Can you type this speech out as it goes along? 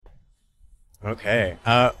Okay.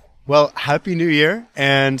 Well, Happy New Year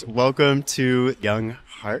and welcome to Young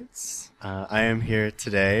Hearts. I am here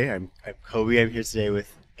today. I'm Kobe. I'm here today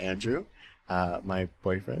with Andrew, my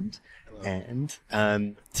boyfriend. And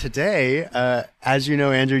today, as you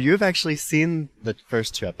know, Andrew, you have actually seen the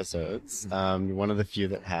first two episodes. You're one of the few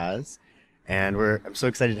that has. And I'm so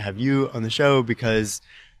excited to have you on the show because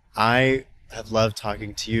I have loved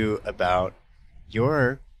talking to you about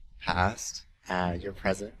your past, your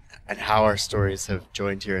present, and how our stories have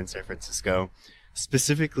joined here in San Francisco,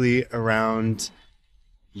 specifically around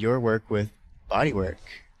your work with bodywork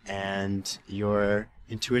and your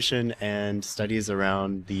intuition and studies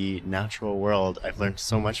around the natural world. I've learned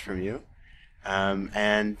so much from you.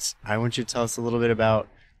 And I want you to tell us a little bit about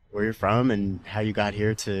where you're from and how you got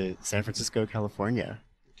here to San Francisco, California.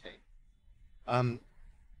 Okay.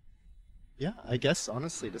 Yeah, I guess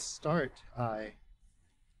honestly to start,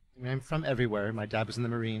 I'm from everywhere. My dad was in the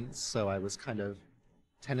Marines, so I was kind of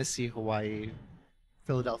Tennessee, Hawaii,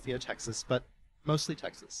 Philadelphia, Texas, but mostly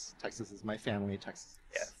Texas. Texas is my family. Texas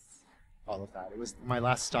is all of that. It was my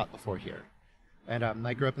last stop before here. And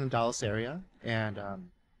I grew up in the Dallas area and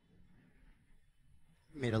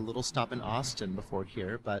made a little stop in Austin before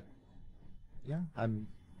here, but yeah,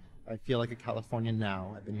 I feel like a Californian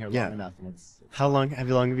now. I've been here long enough, and it's How long have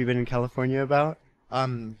you been in California about?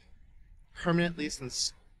 permanently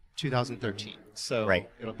since 2013. So Right.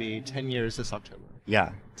 it'll be 10 years this October.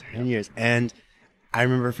 Yeah, 10 years. And I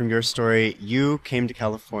remember from your story, you came to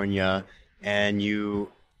California and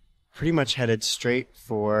you pretty much headed straight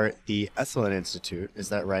for the Esalen Institute, is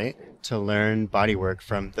that right? To learn bodywork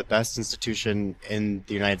from the best institution in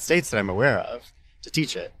the United States that I'm aware of to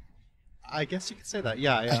teach it. I guess you could say that.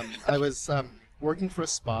 Yeah, I was working for a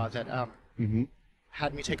spa that Mm-hmm.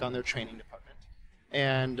 had me take on their training department,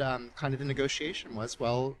 and kind of the negotiation was,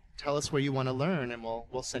 well, tell us where you want to learn, and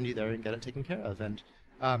we'll send you there and get it taken care of. And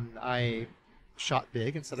I shot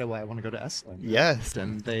big and said, well, I want to go to Esalen. Yes.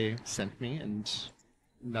 And they sent me, and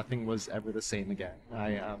nothing was ever the same again.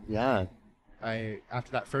 Yeah. I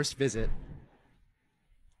after that first visit,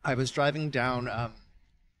 I was driving down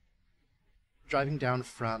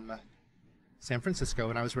from San Francisco,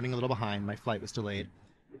 and I was running a little behind. My flight was delayed,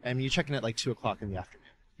 and you check in at like 2 o'clock in the afternoon.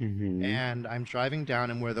 Mm-hmm. And I'm driving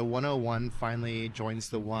down, and where the 101 finally joins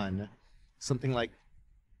the one, something like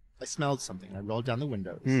I smelled something. I rolled down the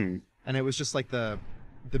windows, and it was just like the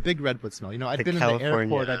big redwood smell. You know, I'd The been in the California-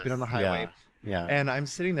 airport, I'd been on the highway, Yeah. and I'm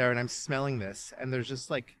sitting there and I'm smelling this, and there's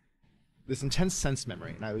just like this intense sense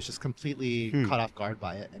memory, and I was just completely caught off guard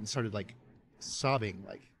by it and started like sobbing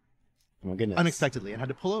like Oh my goodness. unexpectedly and had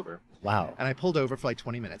to pull over. Wow. And I pulled over for like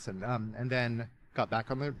 20 minutes and then got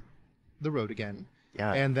back on the road again.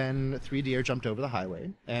 Yeah. And then 3 deer jumped over the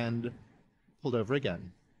highway and pulled over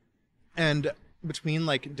again. And between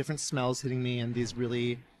like different smells hitting me and these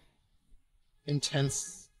really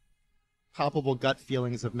intense, palpable gut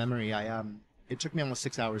feelings of memory, it took me almost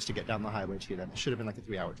 6 hours to get down the highway to them. It should have been like a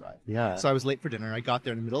 3-hour drive. Yeah. So I was late for dinner. I got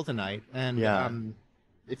there in the middle of the night. And Yeah.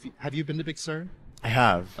 have you been to Big Sur? I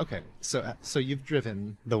have. Okay, so you've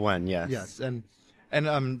driven. The one, yes. Yes,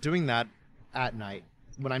 and doing that at night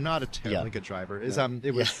when I'm not a terribly good driver is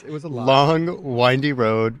it was a lot. Long, windy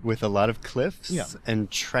road with a lot of cliffs Yeah.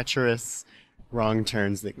 and treacherous wrong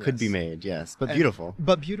turns that could be Yes. made, yes. But And- beautiful.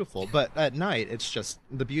 But beautiful. But at night, it's just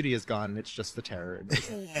the beauty is gone. It's just the terror.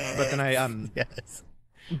 But then Yes.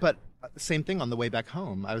 but same thing on the way back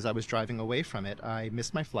home. I was driving away from it. I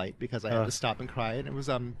missed my flight because I had to stop and cry, and it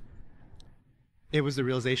was the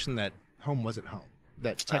realization that home wasn't home.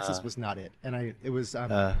 That Texas was not it, and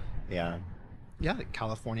Yeah. yeah,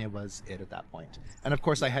 California was it at that point. And of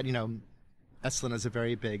course, I had Esalen is a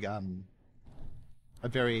very big, a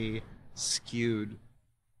very skewed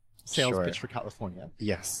sales Sure. pitch for California.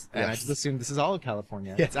 Yes. And I yes. just assumed this is all of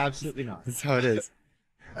California. Yeah. It's absolutely not. That's how it is.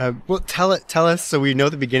 Well, tell us so we know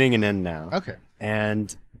the beginning and end now. Okay.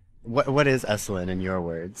 And what is Esalen in your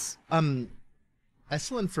words?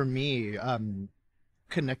 Esalen for me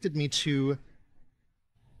connected me to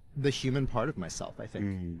the human part of myself, I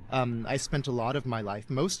think. I spent a lot of my life,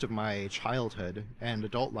 most of my childhood and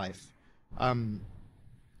adult life,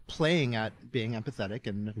 playing at being empathetic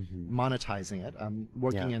and monetizing it.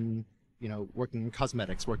 Working in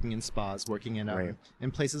cosmetics, working in spas, working in Right.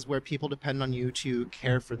 in places where people depend on you to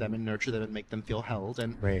care for them and nurture them and make them feel held,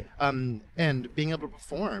 and Right. and being able to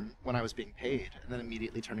perform when I was being paid, and then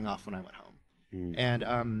immediately turning off when I went home,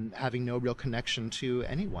 and having no real connection to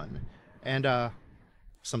anyone, and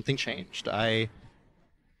something changed. I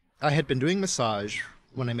had been doing massage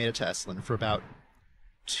when I made it to Esalen for about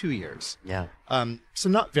 2 years. Yeah. So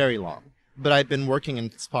not very long, but I'd been working in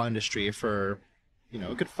the spa industry for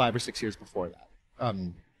a good 5 or 6 years before that.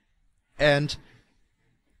 And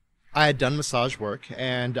I had done massage work,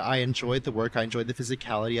 and I enjoyed the work. I enjoyed the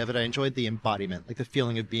physicality of it. I enjoyed the embodiment, like the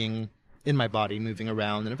feeling of being in my body, moving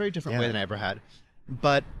around in a very different way than I ever had.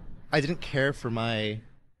 But I didn't care for my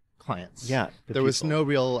clients. Yeah. There was no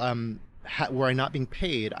real, were I not being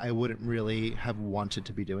paid, I wouldn't really have wanted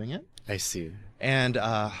to be doing it. I see. And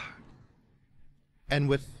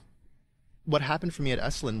with what happened for me at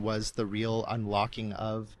Esalen was the real unlocking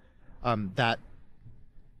of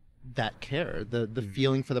that care, the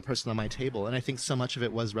feeling for the person on my table. And I think so much of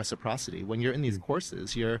it was reciprocity. When you're in these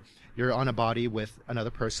courses, you're on a body with another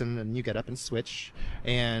person, and you get up and switch,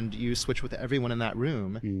 and you switch with everyone in that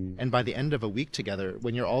room. And by the end of a week together,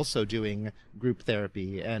 when you're also doing group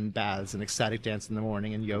therapy and baths and ecstatic dance in the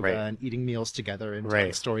morning and yoga and eating meals together and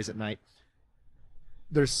telling stories at night,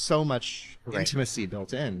 there's so much intimacy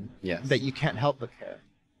built in that you can't help but care.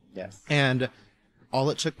 Yes. And all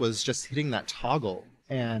it took was just hitting that toggle,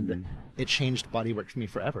 and it changed bodywork for me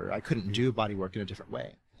forever. I couldn't do bodywork in a different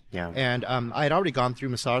way. Yeah. And I had already gone through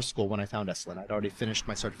massage school when I found Esalen. I'd already finished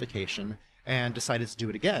my certification and decided to do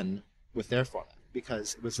it again with their format,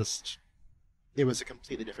 because it was a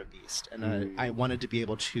completely different beast. And I wanted to be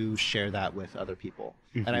able to share that with other people.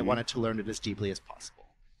 And I wanted to learn it as deeply as possible.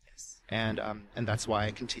 And that's why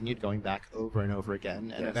I continued going back over and over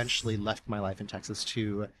again, and eventually left my life in Texas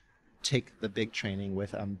to take the big training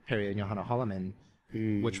with Perry and Johanna Holloman,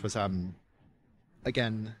 which was,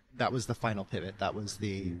 again, that was the final pivot. That was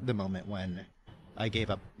the moment when I gave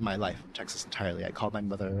up my life in Texas entirely. I called my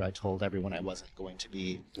mother. I told everyone I wasn't going to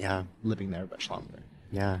be living there much longer.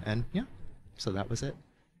 Yeah. And so that was it.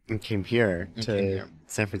 And came here to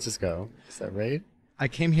San Francisco. Is that right? I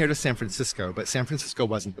came here to San Francisco, but San Francisco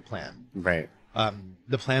wasn't the plan. Right.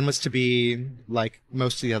 The plan was to be like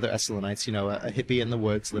most of the other Esalenites, a hippie in the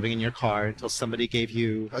woods, living in your car until somebody gave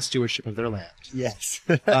you a stewardship of their land. Yes.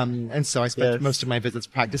 And so I spent most of my visits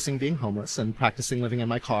practicing being homeless and practicing living in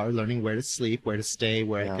my car, learning where to sleep, where to stay,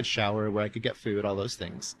 where I could shower, where I could get food, all those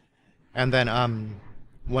things. And then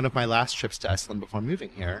one of my last trips to Esalen before moving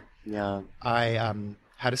here, I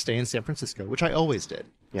had to stay in San Francisco, which I always did.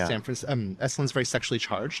 Yeah. Esalen's very sexually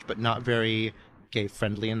charged, but not very gay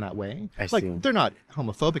friendly in that way. I see. They're not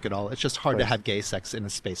homophobic at all. It's just hard to have gay sex in a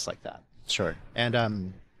space like that. Sure.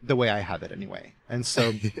 And the way I have it anyway. And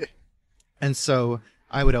so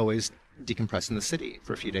I would always decompress in the city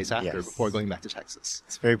for a few days after before going back to Texas.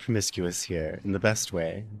 It's very promiscuous here in the best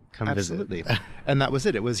way. Come Absolutely. visit. And that was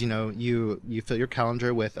it. It was, you fill your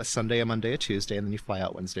calendar with a Sunday, a Monday, a Tuesday, and then you fly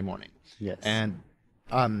out Wednesday morning. Yes. And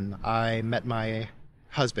I met my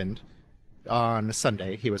husband on a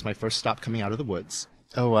Sunday. He was my first stop coming out of the woods.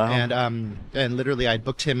 Oh, wow. And literally I'd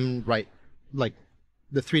booked him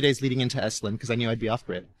the 3 days leading into Esalen because I knew I'd be off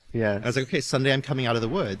grid. Yeah. I was like, okay, Sunday I'm coming out of the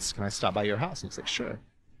woods. Can I stop by your house? And he's like, sure.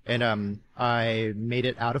 And I made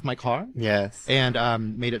it out of my car. Yes.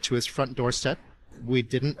 And made it to his front doorstep. We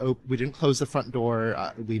didn't close the front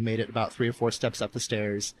door. We made it about 3 or 4 steps up the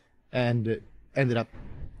stairs, and ended up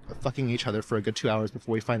fucking each other for a good 2 hours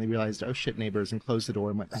before we finally realized, oh shit, neighbors, and closed the door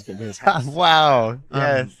and went back into his house. Wow.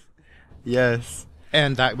 Yes. Yes.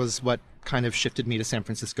 And that was what kind of shifted me to San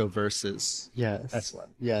Francisco versus Esalen.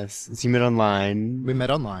 Yes. So you met online. We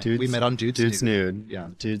met online. We met on Dude's Nude. Yeah.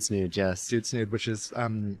 Dude's Nude, yes. Dude's Nude, which is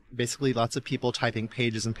basically lots of people typing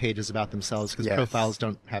pages and pages about themselves because profiles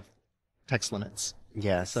don't have text limits.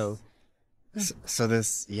 Yes. So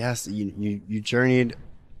this, you journeyed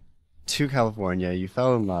to California. You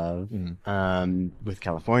fell in love with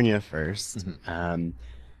California first.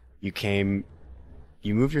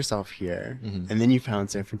 You moved yourself here, and then you found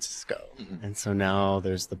San Francisco. And so now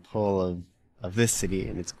there's the pull of this city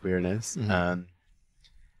and its queerness.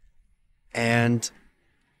 And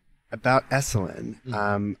about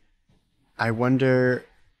Esalen, I wonder,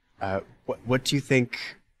 what do you think?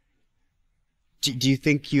 Do you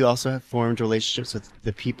think you also have formed relationships with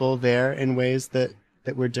the people there in ways that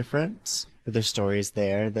were different? Are there stories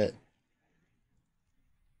there that...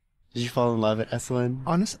 Did you fall in love at Esalen?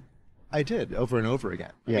 Honestly, I did, over and over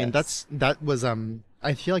again. Yes. I mean, that was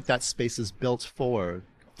I feel like that space is built for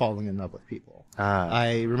falling in love with people.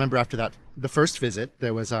 I remember after that, the first visit,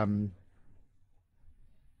 there was a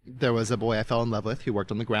boy I fell in love with who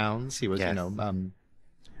worked on the grounds. He was,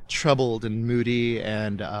 troubled and moody,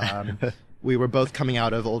 and we were both coming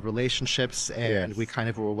out of old relationships, and we kind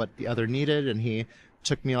of were what the other needed, and he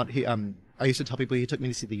took me on, I used to tell people he took me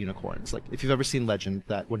to see the unicorns. Like, if you've ever seen Legend,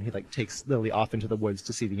 that when he takes Lily off into the woods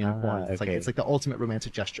to see the unicorns, it's like the ultimate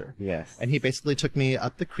romantic gesture. Yes. And he basically took me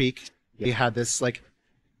up the creek. We had this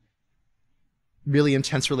really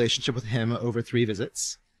intense relationship with him over 3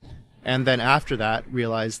 visits. And then after that,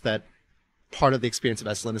 realized that part of the experience of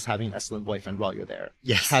Esalen is having an Esalen boyfriend while you're there.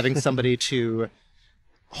 Yes. Having somebody to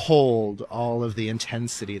hold all of the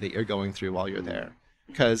intensity that you're going through while you're there.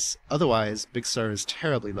 Because otherwise, Big Sur is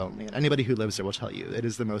terribly lonely. And anybody who lives there will tell you it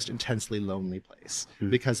is the most intensely lonely place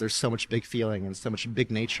because there's so much big feeling and so much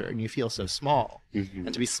big nature, and you feel so small.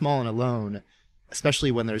 And to be small and alone,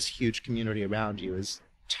 especially when there's huge community around you, is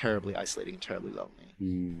terribly isolating and terribly lonely.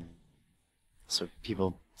 So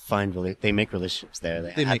people they make relationships there.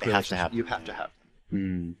 They have to have them. You have to have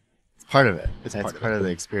them. It's part of it. It's That's part of the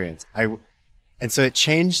experience. And so it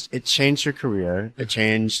changed your career. It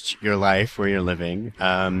changed your life where you're living.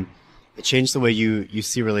 It changed the way you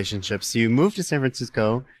see relationships. You moved to San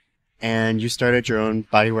Francisco and you started your own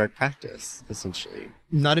bodywork practice, essentially.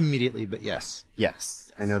 Not immediately, but yes.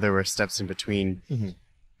 Yes. I know there were steps in between.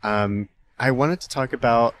 I wanted to talk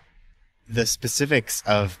about the specifics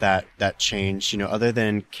of that change, other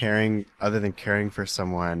than caring for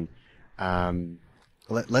someone.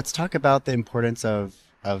 Let's talk about the importance of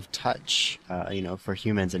touch, for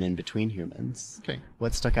humans and in between humans. Okay.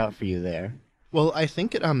 What stuck out for you there? Well, I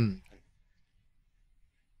think it, And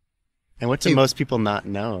what do most people not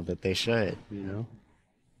know that they should,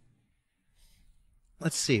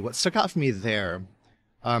 Let's see. What stuck out for me there,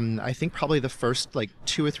 I think probably the first,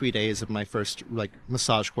 2 or 3 days of my first,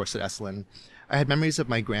 massage course at Esalen, I had memories of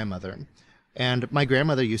my grandmother. And my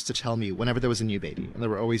grandmother used to tell me whenever there was a new baby, and there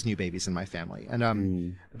were always new babies in my family,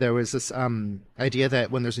 and there was this idea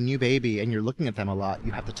that when there's a new baby and you're looking at them a lot,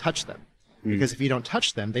 you have to touch them. Because if you don't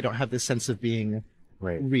touch them, they don't have this sense of being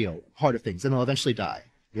real, part of things, and they'll eventually die.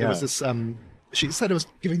 Yeah. There was this, she said it was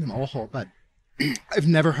giving them Ojo, but I've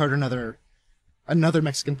never heard another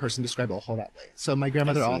Mexican person describe Ojo that way. So my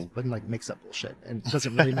grandmother often makes up bullshit, and it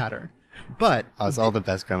doesn't really matter. But as all the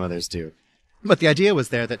best grandmothers do. But the idea was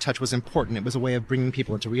there that touch was important. It was a way of bringing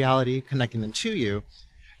people into reality, connecting them to you.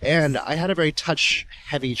 And I had a very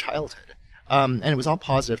touch-heavy childhood. And it was all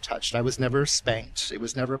positive touch. I was never spanked. It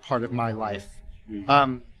was never a part of my life.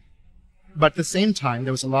 But at the same time,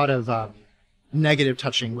 there was a lot of negative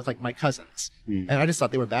touching with my cousins. And I just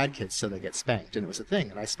thought they were bad kids, so they get spanked. And it was a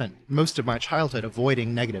thing. And I spent most of my childhood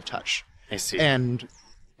avoiding negative touch. I see. And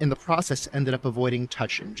in the process, ended up avoiding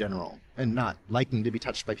touch in general and not liking to be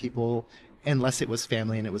touched by people unless it was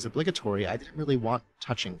family and it was obligatory. I didn't really want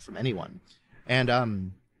touching from anyone. And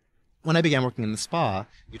when I began working in the spa,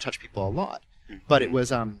 you touch people a lot. But it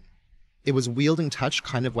was wielding touch,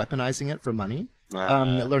 kind of weaponizing it for money.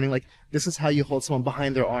 Learning, this is how you hold someone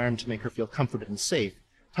behind their arm to make her feel comforted and safe.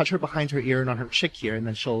 Touch her behind her ear and on her cheek here, and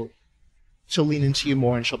then she'll lean into you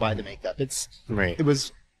more and she'll buy the makeup. It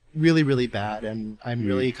was really, really bad, and I'm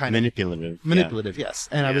really kind of... Manipulative, yes.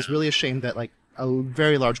 And I was really ashamed that, a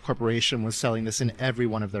very large corporation was selling this in every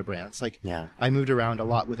one of their brands. I moved around a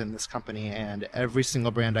lot within this company, and every single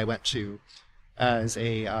brand I went to as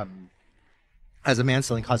a man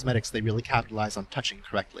selling cosmetics, they really capitalize on touching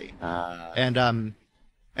correctly. And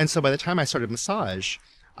so by the time I started massage,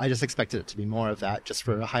 I just expected it to be more of that, just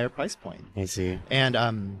for a higher price point. I see.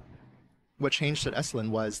 And what changed at Esalen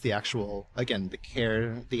was the actual, again, the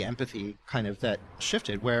care, the empathy kind of that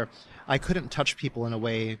shifted, where I couldn't touch people in a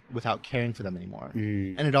way without caring for them anymore.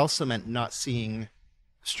 And it also meant not seeing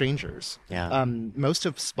strangers. Most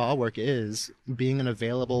of spa work is being an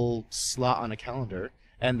available slot on a calendar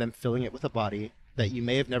and then filling it with a body that you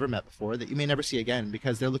may have never met before, that you may never see again,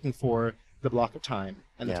 because they're looking for the block of time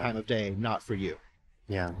and the time of day, not for you.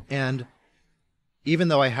 And even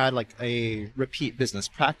though I had a repeat business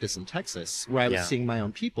practice in Texas where I was seeing my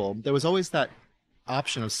own people, there was always that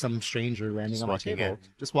option of some stranger landing on my table,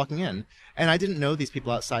 just walking in. And I didn't know these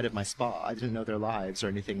people outside of my spa. I didn't know their lives or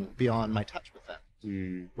anything beyond my touch with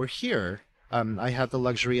them. Where here, I have the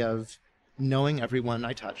luxury of knowing everyone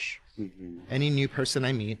I touch. Any new person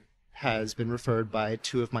I meet has been referred by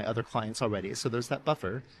 2 of my other clients already, so there's that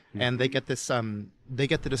buffer. And they get this, they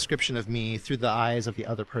get the description of me through the eyes of the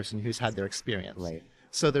other person who's had their experience.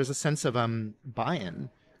 So there's a sense of buy-in.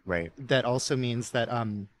 That also means that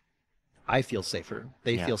I feel safer.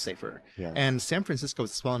 They feel safer. And San Francisco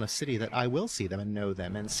is a small enough city that I will see them and know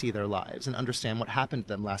them and see their lives and understand what happened to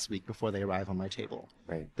them last week before they arrive on my table.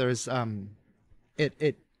 There's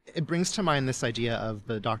it brings to mind this idea of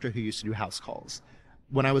the doctor who used to do house calls.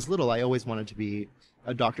 When I was little, I always wanted to be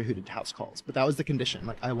a doctor who did house calls, but that was the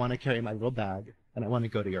condition. I want to carry my little bag and I want to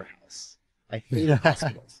go to your house. I hate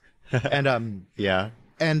hospitals. And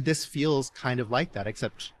and this feels kind of like that,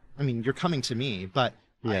 except you're coming to me, but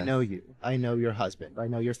I know you. I know your husband. I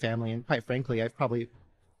know your family, and quite frankly, I've probably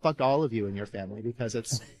fucked all of you in your family because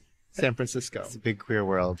it's San Francisco. It's a big queer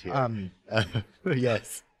world here.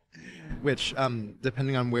 Yes. Which,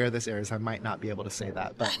 depending on where this airs, I might not be able to say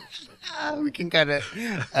that, but We can kind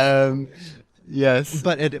of, yes,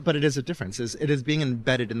 but it is a difference. It is being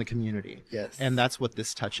embedded in the community, yes, and that's what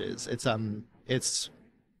this touch is. It's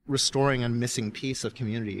restoring a missing piece of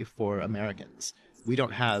community for Americans. We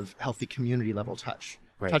don't have healthy community level touch.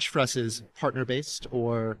 Right. Touch for us is partner based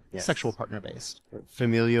or Yes. sexual partner based.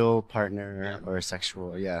 familial partner Yeah. or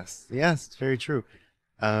sexual. Yes, yes, it's very true.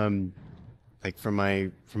 Like from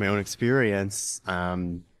my own experience,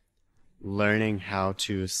 learning how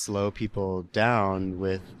to slow people down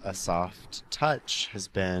with a soft touch has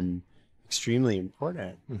been extremely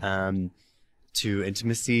important to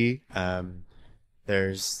intimacy.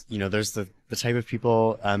 There's the type of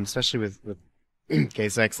people, especially with gay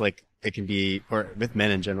sex, like it can be, or with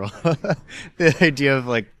men in general, the idea of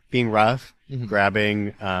like being rough,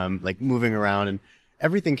 grabbing, like moving around, and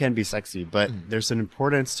everything can be sexy, but there's an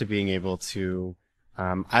importance to being able to,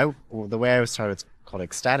 the way I was taught, it's called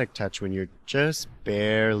ecstatic touch, when you're just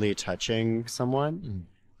barely touching someone,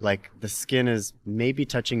 like the skin is maybe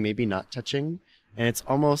touching, maybe not touching, and it's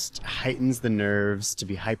almost heightens the nerves to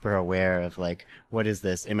be hyper aware of like, what is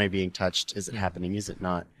this? Am I being touched? Is it happening? Is it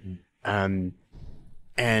not?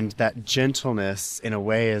 And that gentleness in a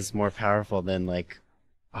way is more powerful than like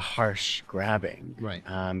a harsh grabbing, Right.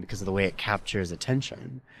 Because of the way it captures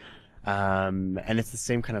attention. And it's the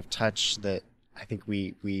same kind of touch that I think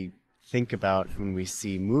we think about when we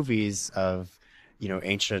see movies of,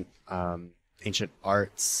 ancient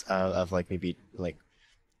arts of like maybe like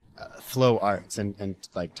flow arts and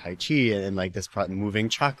like Tai Chi and like this moving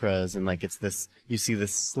chakras, and like it's this, you see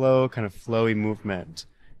this slow kind of flowy movement,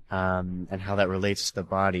 and how that relates to the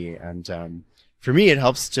body. And for me, it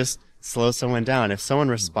helps just slow someone down. If someone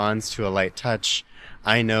responds to a light touch,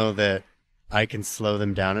 I know that I can slow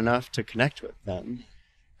them down enough to connect with them.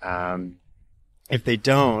 If they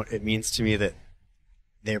don't, it means to me that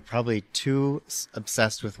they're probably too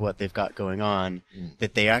obsessed with what they've got going on,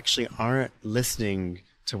 that they actually aren't listening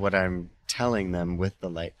to what I'm telling them with the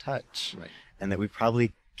light touch. Right. And that we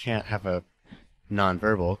probably can't have a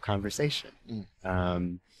nonverbal conversation.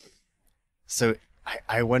 So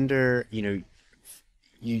I wonder,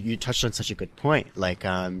 you touched on such a good point. Like,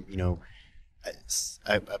 a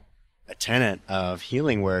tenet of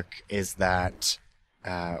healing work is that,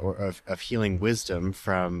 or of healing wisdom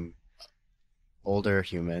from older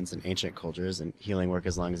humans and ancient cultures, and healing work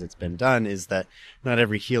as long as it's been done, is that not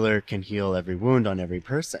every healer can heal every wound on every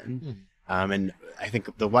person. And I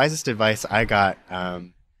think the wisest advice I got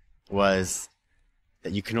was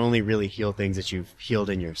that you can only really heal things that you've healed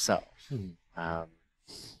in yourself.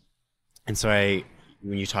 And so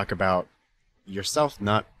when you talk about yourself,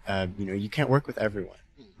 not, you can't work with everyone.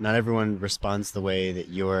 Not everyone responds the way that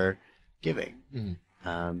you're giving.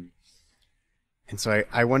 And so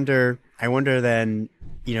I wonder then,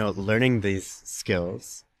 learning these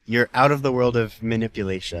skills, you're out of the world of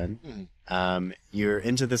manipulation. You're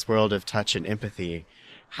into this world of touch and empathy.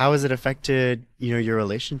 How has it affected, your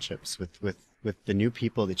relationships with the new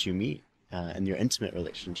people that you meet, and your intimate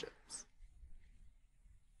relationships?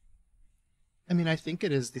 I mean, I think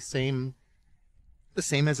it is the same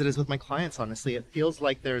as it is with my clients, honestly. It feels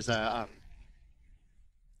like there's a...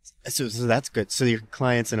 So that's good. So your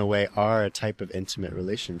clients, in a way, are a type of intimate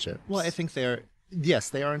relationship. Well, I think they are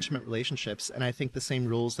intimate relationships, and I think the same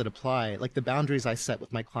rules that apply, like the boundaries I set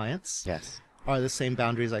with my clients, Yes. are the same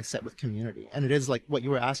boundaries I set with community. And it is like what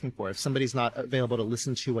you were asking for. If somebody's not available to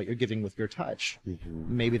listen to what you're giving with your touch,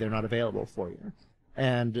 maybe they're not available for you.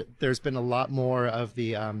 And there's been a lot more of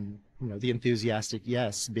the enthusiastic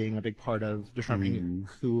yes being a big part of determining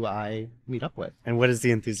who I meet up with. And what is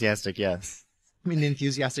the enthusiastic yes? I mean, the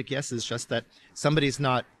enthusiastic yes is just that somebody's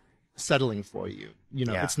not settling for you.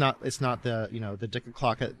 Yeah. It's not the, the dick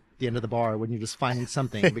o'clock at the end of the bar when you're just finding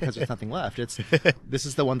something because there's nothing left. This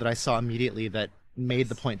is the one that I saw immediately that made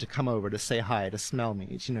the point to come over, to say hi, to smell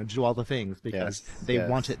me, to do all the things because they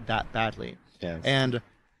want it that badly. Yes. And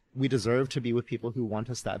we deserve to be with people who want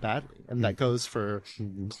us that badly. And that goes for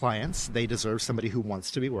clients. They deserve somebody who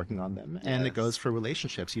wants to be working on them. And it goes for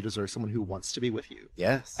relationships. You deserve someone who wants to be with you.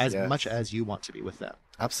 Yes. As much as you want to be with them.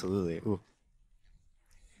 Absolutely. Ooh.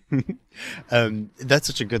 That's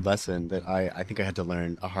such a good lesson that I think I had to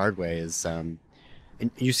learn a hard way is, and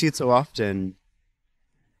you see it so often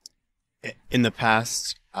in the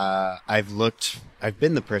past. I've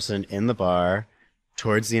been the person in the bar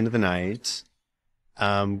towards the end of the night,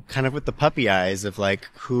 kind of with the puppy eyes of like,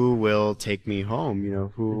 who will take me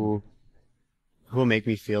home? Who will make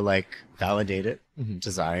me feel like validated,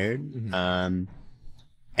 desired.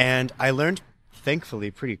 And I learned,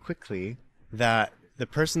 thankfully, pretty quickly that the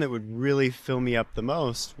person that would really fill me up the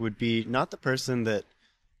most would be not the person that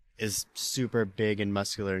is super big and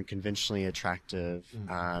muscular and conventionally attractive,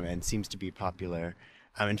 and seems to be popular.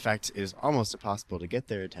 In fact, it is almost impossible to get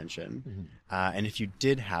their attention. And if you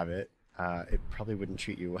did have it, it probably wouldn't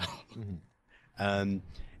treat you well.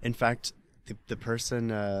 In fact, the person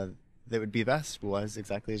that would be best was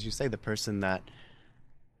exactly as you say, the person that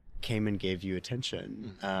came and gave you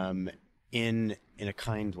attention, in a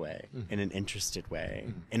kind way, in an interested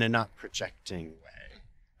way, in a not projecting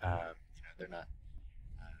way. They're not.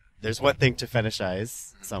 There's one thing to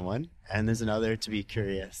fetishize someone, and there's another to be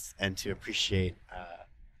curious and to appreciate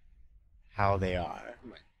how they are,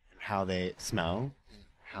 how they smell,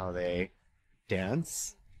 how they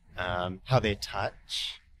dance, how they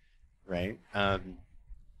touch, right?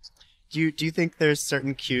 Do you think there's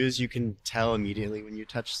certain cues you can tell immediately when you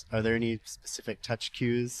touch? Are there any specific touch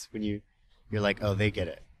cues when you're like, oh, they get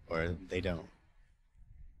it, or they don't?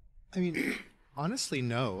 I mean, honestly,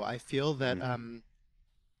 no. I feel that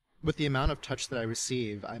with the amount of touch that I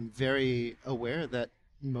receive, I'm very aware that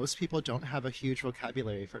most people don't have a huge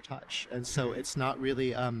vocabulary for touch, and so it's not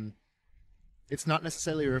really it's not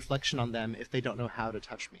necessarily a reflection on them if they don't know how to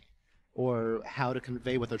touch me or how to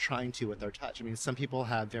convey what they're trying to with their touch. I mean, some people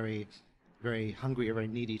have very, very hungry or very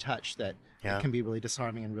needy touch that can be really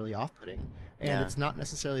disarming and really off-putting, and it's not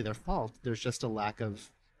necessarily their fault. There's just a lack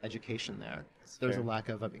of education there. There's a lack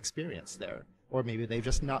of experience there, or maybe they've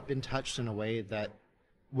just not been touched in a way that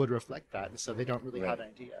would reflect that, and so they don't really have an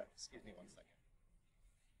idea. Excuse me 1 second.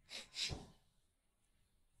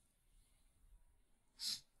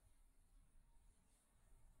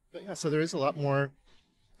 But yeah, so there is a lot more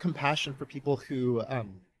compassion for people who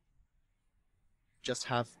just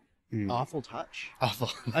have awful touch. Awful.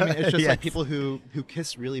 I mean, it's just like people who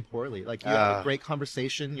kiss really poorly. Like, you have a great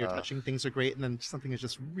conversation, you're touching, things are great, and then something is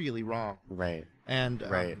just really wrong. Right. And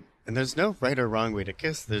and there's no right or wrong way to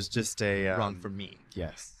kiss. There's just a wrong for me.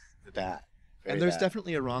 Yes. That. And there's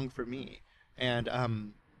definitely a wrong for me.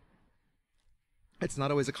 And it's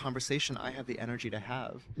not always a conversation I have the energy to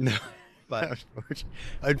have. No. But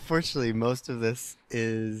unfortunately, most of this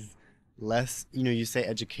is less, you say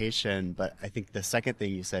education, but I think the second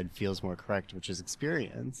thing you said feels more correct, which is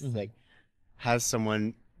experience. Like, has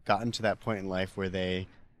someone gotten to that point in life where they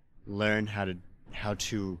learn how to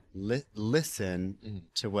listen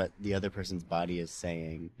to what the other person's body is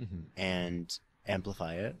saying and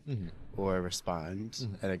amplify it or respond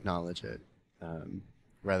and acknowledge it,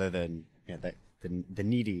 rather than the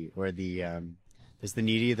needy or the there's the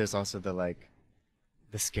needy, there's also the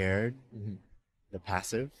the scared, the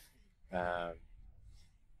passive.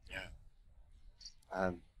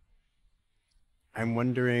 I'm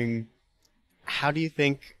wondering, how do you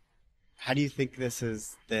think this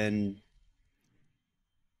is then,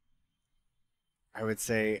 I would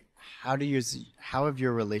say, how have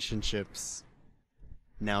your relationships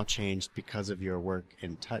now changed because of your work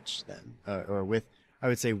in touch then, or with, I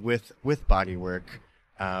would say, with body work,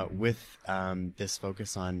 with this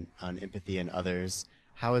focus on empathy and others?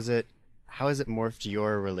 How has it morphed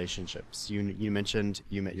your relationships? You mentioned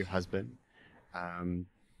you met your husband.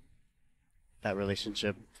 That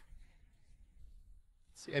relationship.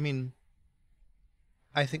 See, I mean,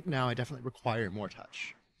 I think now I definitely require more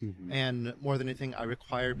touch. And more than anything, I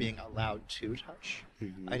require being allowed to touch.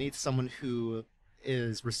 I need someone who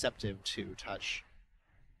is receptive to touch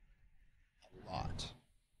a lot.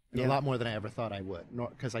 A lot more than I ever thought I would.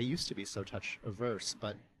 Because I used to be so touch averse,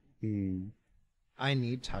 but I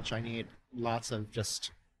need touch. I need lots of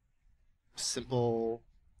just simple,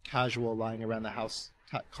 casual lying around the house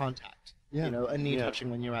contact. A knee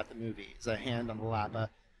touching when you're at the movies, a hand on the lap.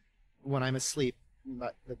 When I'm asleep,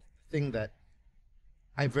 but the thing that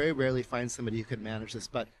I very rarely find somebody who could manage this,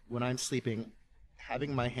 but when I'm sleeping,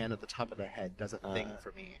 having my hand at the top of the head does a thing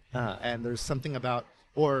for me. And there's something about,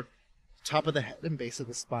 or top of the head and base of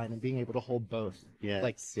the spine, and being able to hold both.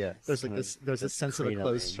 There's there's a sense of a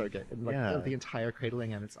closed target, and the entire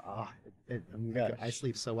cradling, and it's I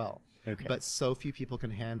sleep so well. But so few people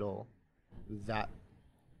can handle that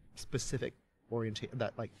specific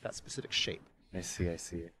that specific shape. I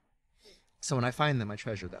see. So when I find them, I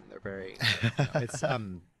treasure them. They're very, it's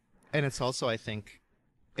and it's also, I think,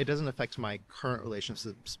 it doesn't affect my current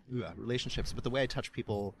relationships, but the way I touch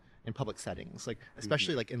people in public settings,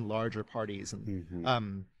 especially in larger parties,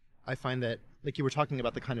 and I find that, you were talking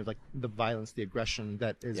about the kind of the violence, the aggression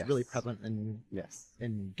that is really prevalent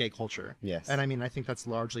in gay culture. And I mean, I think that's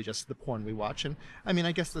largely just the porn we watch, and I mean,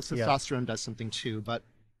 I guess the testosterone does something too, but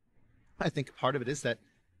I think part of it is that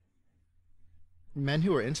men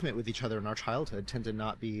who are intimate with each other in our childhood tend to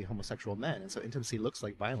not be homosexual men, and so intimacy looks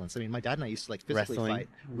like violence. I mean, my dad and I used to like physically fight,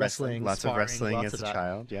 wrestling, lots of sparring, wrestling lots as of a that.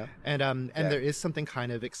 child. Yeah, And yeah, there is something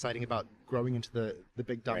kind of exciting about growing into the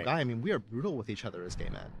big dumb right. guy. I mean, we are brutal with each other as gay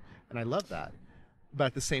men, and I love that. But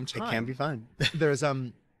at the same It can be time, fun. there's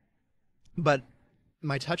but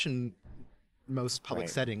my touch in most public Right.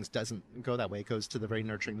 settings doesn't go that way. It goes to the very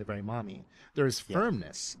nurturing, the very mommy. There's Yeah.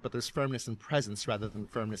 firmness, but there's firmness in presence rather than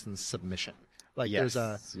firmness in submission. Like Yes.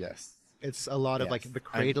 Yes. it's a lot of Yes. like the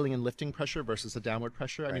cradling and lifting pressure versus the downward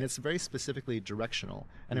pressure. I mean, Right. it's very specifically directional,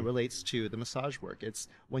 and it relates to the massage work. It's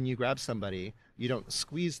when you grab somebody, you don't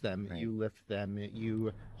squeeze them, Right. you lift them,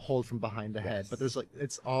 you hold from behind the head. Yes. But there's like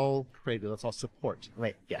it's all cradle, it's all support.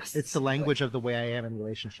 Right. Yes. It's the language of the way I am in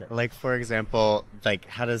relationship. Like for example, like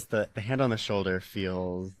how does the hand on the shoulder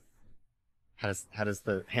feel? How does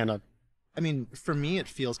the hand on? I mean, for me, it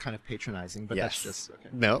feels kind of patronizing, but Yes. that's just okay.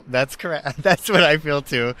 No, that's correct. That's what I feel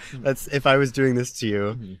too. That's if I was doing this to you,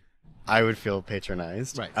 Mhm. I would feel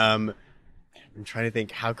patronized. Right. I'm trying to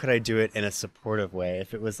think how could I do it in a supportive way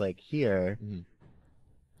if it was like here.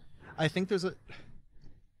 I think there's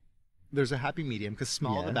a happy medium because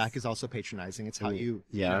small in the Yes. back is also patronizing. It's how Ooh, you,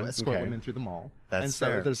 yeah, escort okay. women through the mall. That's and so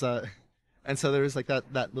fair. there's like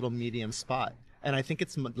that little medium spot. And I think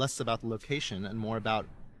it's less about the location and more about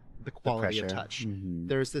the quality of pressure. touch. Mhm.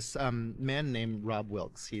 There's this man named Rob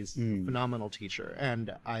Wilkes. He's a phenomenal teacher,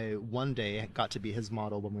 and I one day got to be his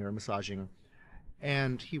model when we were massaging.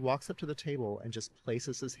 And he walks up to the table and just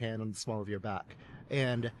places his hand on the small of your back,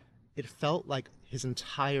 and it felt like his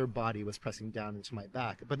entire body was pressing down into my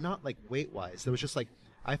back, but not like weight wise. It was just like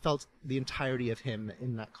I felt the entirety of him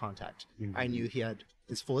in that contact. I knew he had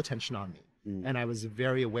his full attention on me, and I was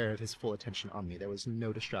very aware of his full attention on me. There was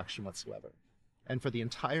no distraction whatsoever. And for the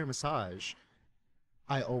entire massage,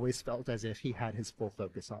 I always felt as if he had his full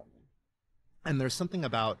focus on me. And there's something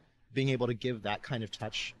about being able to give that kind of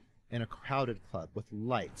touch in a crowded club with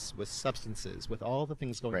lights, with substances, with all the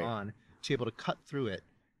things going Right. on, to be able to cut through it.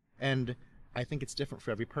 And I think it's different for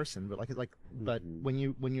every person. But when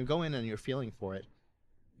you go in and you're feeling for it,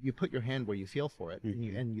 you put your hand where you feel for it, and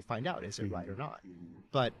you find out is it right or not.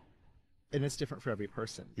 But and it's different for every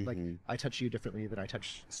person. Like I touch you differently than I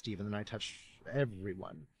touch Steve, and then I touch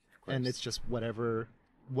everyone, and it's just whatever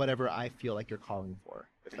I feel like you're calling for,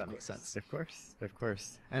 if that makes sense. Of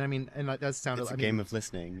course. And I mean, and that does sound. It's a I game mean, of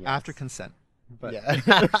listening. Yes. after consent. But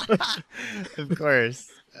yeah, of course.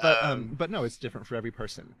 but no, it's different for every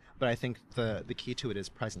person. But I think the key to it is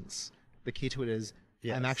presence. The key to it is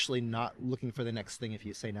Yes. I'm actually not looking for the next thing if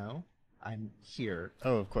you say no. I'm here.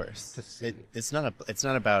 Oh, of course. To see. It's not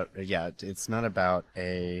about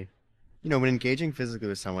a, when engaging physically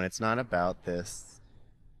with someone, it's not about this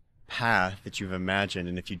path that you've imagined,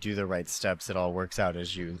 and if you do the right steps, it all works out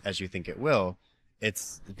as you think it will.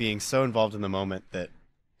 It's being so involved in the moment that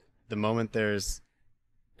the moment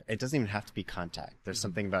it doesn't even have to be contact. There's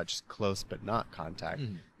something about just close but not contact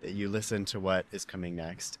that you listen to what is coming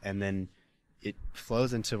next, and then it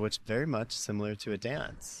flows into what's very much similar to a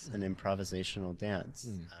dance, an improvisational dance,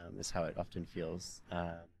 is how it often feels.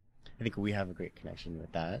 I think we have a great connection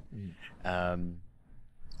with that.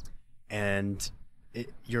 And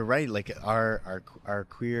you're right, like our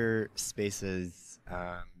queer spaces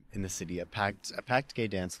in the city, a packed gay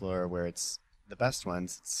dance floor where it's the best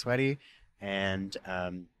ones, it's sweaty, and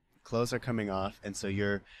clothes are coming off, and so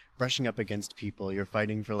you're brushing up against people, you're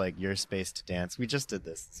fighting for like your space to dance. We just did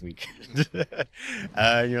this weekend.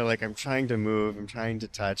 You're like, I'm trying to move, I'm trying to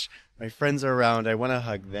touch, my friends are around, I want to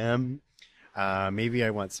hug them, maybe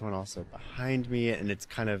I want someone also behind me, and it's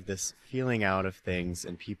kind of this feeling out of things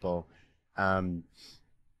and people. And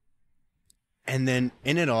then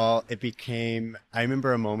in it all, I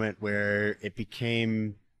remember a moment where it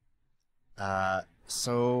became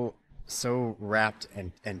so wrapped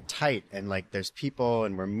and tight, and like there's people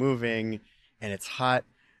and we're moving and it's hot,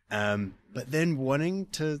 but then wanting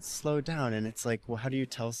to slow down, and it's like, well, how do you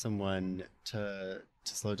tell someone to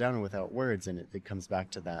slow down without words? And it comes back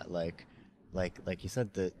to that like you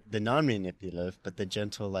said, the non-manipulative but the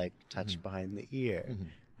gentle like touch behind the ear,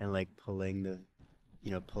 and like pulling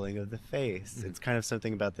of the face. It's kind of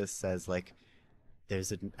something about this says like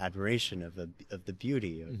there's an admiration of the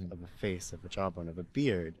beauty of a face, of a jawbone, of a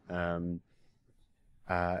beard, and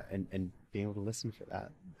being able to listen for that,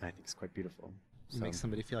 I think, is quite beautiful. It makes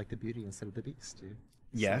somebody feel like the beauty instead of the beast, too.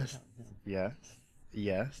 Yes,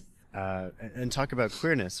 yes. And talk about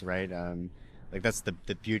queerness, right? Like that's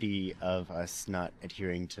the beauty of us not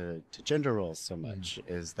adhering to gender roles so much,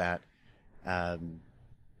 is that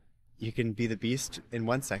you can be the beast in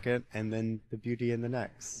 1 second and then the beauty in the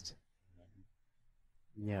next.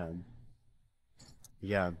 Yeah.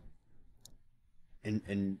 Yeah.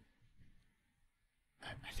 And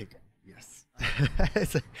I think yes.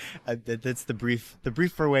 That's the brief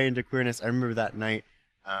foray into queerness. I remember that night.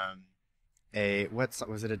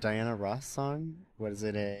 Was it a Diana Ross song? What is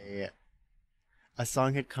it? A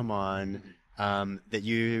song had come on that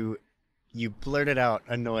you blurted out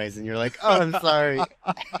a noise and you're like, oh, I'm sorry.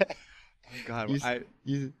 Oh God, You,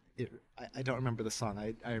 you I don't remember the song.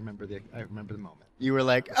 I remember the moment. you were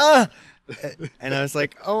like, ah, and I was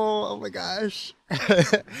like, oh my gosh.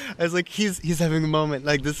 I was like, he's having a moment.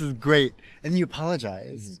 Like, this is great. And you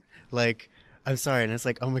apologized. Like, I'm sorry. And it's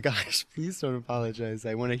like, oh my gosh, please don't apologize.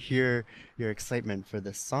 I want to hear your excitement for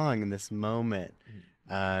this song and this moment.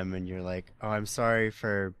 And you're like, oh, I'm sorry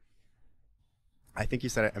for, I think you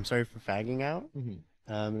said it, I'm sorry for fagging out.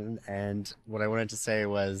 And what I wanted to say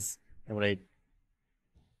was, and what I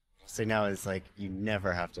say now is like, you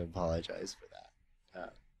never have to apologize for that.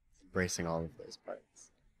 Embracing all of those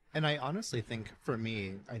parts. And I honestly think, for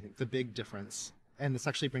me, I think the big difference, and this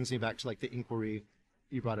actually brings me back to like the inquiry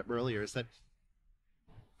you brought up earlier, is that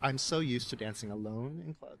I'm so used to dancing alone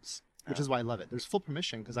in clubs, which is why I love it. There's full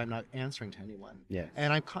permission because I'm not answering to anyone. Yes.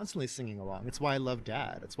 And I'm constantly singing along. It's why I love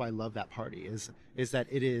Dad. It's why I love that party, is that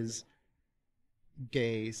it is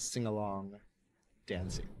gay sing-along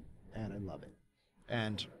dancing. And I love it.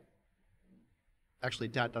 And actually,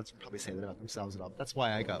 Dad doesn't probably say that about themselves at all, but that's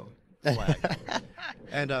why I go. That's why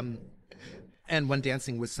I go. And when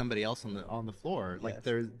dancing with somebody else on the floor, like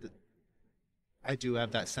Yes. I do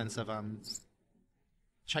have that sense of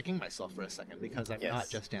checking myself for a second because I'm Yes. not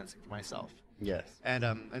just dancing for myself. Yes. And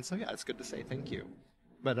so yeah, it's good to say thank you.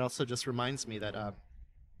 But it also just reminds me that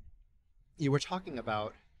you were talking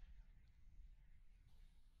about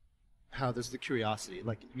how there's the curiosity.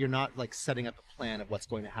 Like, you're not like setting up a plan of what's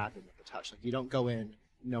going to happen with the touch. Like, you don't go in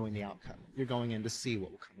knowing the outcome. You're going in to see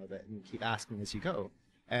what will come of it and keep asking as you go.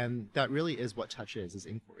 And that really is what touch is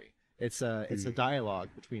inquiry. It's a dialogue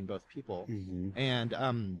between both people.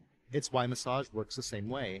 And it's why massage works the same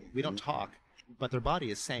way. We don't talk, but their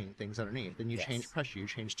body is saying things underneath. And you change pressure, you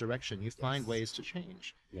change direction, you find ways to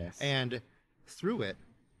change. Yes. And through it,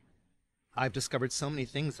 I've discovered so many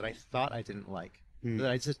things that I thought I didn't like,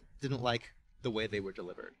 that I just didn't like the way they were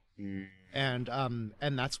delivered. And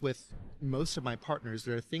that's with most of my partners.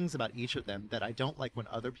 There are things about each of them that I don't like when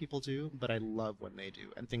other people do, but I love when they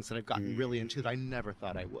do, and things that I've gotten really into that I never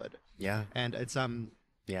thought I would. Yeah. And it's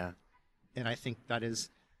Yeah. and I think that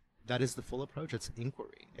is the full approach. It's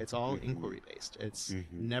inquiry. It's all inquiry based. It's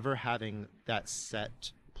never having that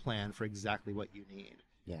set plan for exactly what you need.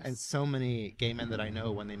 Yes. And so many gay men that I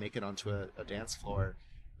know, when they make it onto a dance floor,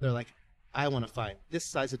 they're like, I want to find this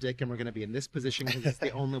size of dick, and we're going to be in this position because it's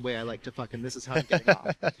the only way I like to fuck, and this is how I'm getting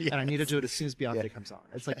off. And I need to do it as soon as Beyonce comes on.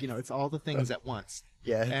 It's like, it's all the things at once.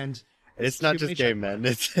 Yeah. And it's not just gay men.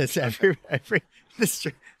 It's every the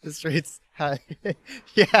straights.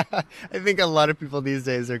 Yeah. I think a lot of people these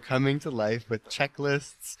days are coming to life with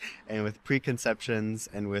checklists and with preconceptions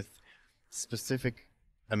and with specific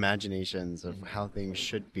imaginations of how things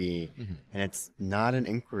should be, and it's not an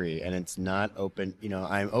inquiry, and it's not open.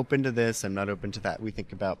 I'm open to this, I'm not open to that. We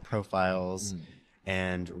think about profiles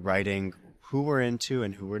and writing who we're into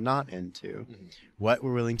and who we're not into, what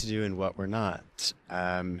we're willing to do and what we're not.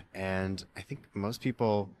 And I think most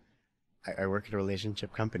people, I work at a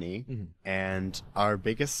relationship company, and our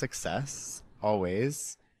biggest success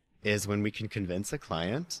always is when we can convince a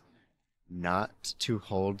client not to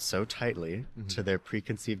hold so tightly to their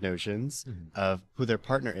preconceived notions of who their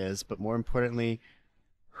partner is, but more importantly,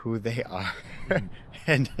 who they are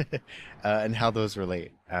and how those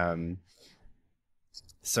relate.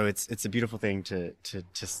 So it's a beautiful thing to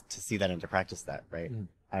see that and to practice that, right?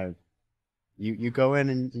 You go in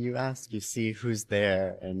and you ask, you see who's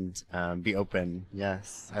there, and be open.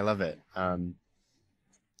 Yes, I love it. I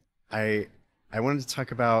wanted to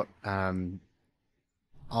talk about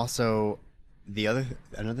also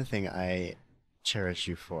another thing I cherish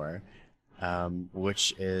you for,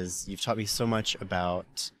 which is you've taught me so much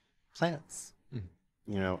about plants.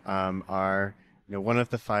 One of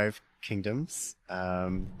the 5 kingdoms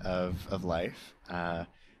of life,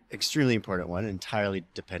 extremely important one, entirely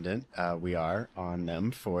dependent we are on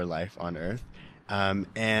them for life on Earth,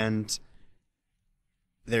 and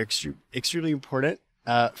they're extremely important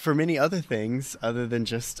for many other things other than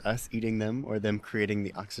just us eating them or them creating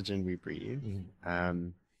the oxygen we breathe.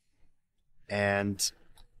 And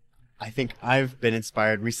I think I've been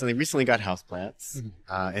inspired recently got houseplants,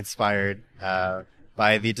 inspired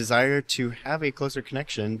by the desire to have a closer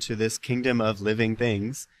connection to this kingdom of living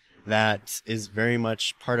things that is very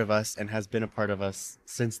much part of us and has been a part of us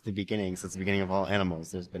since the beginning of all animals.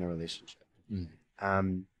 There's been a relationship.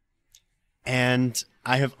 And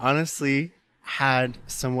I have honestly had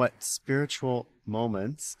somewhat spiritual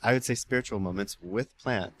moments, I would say spiritual moments with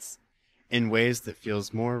plants in ways that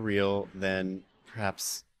feels more real than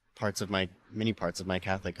perhaps many parts of my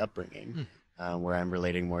Catholic upbringing, where I'm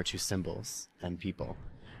relating more to symbols and people.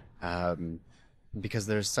 Because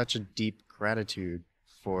there's such a deep gratitude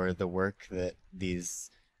for the work that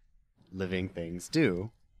these living things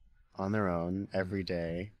do on their own every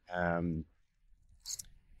day, and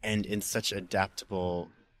in such adaptable,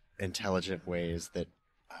 intelligent ways that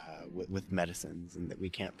with medicines and that we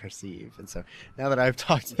can't perceive. And so now that I've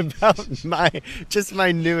talked about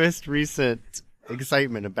my newest recent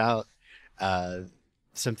excitement about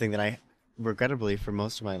something that I regrettably for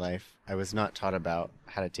most of my life I was not taught about,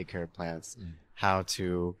 how to take care of plants,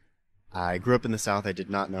 I grew up in the South. I did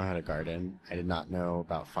not know how to garden. I did not know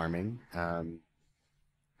about farming.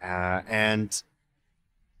 And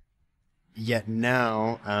yet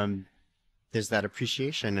now there's that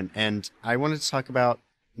appreciation. And I wanted to talk about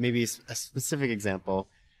maybe a specific example.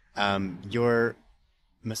 Your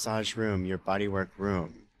massage room, your bodywork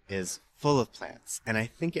room is full of plants. And I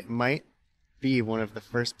think it might be one of the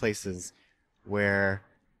first places where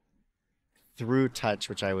through touch,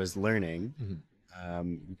 which I was learning,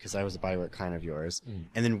 because I was a bodywork client of yours,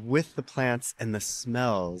 and then with the plants and the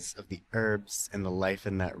smells of the herbs and the life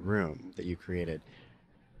in that room that you created,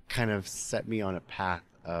 kind of set me on a path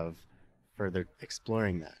of further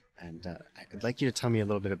exploring that. And I'd like you to tell me a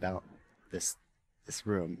little bit about this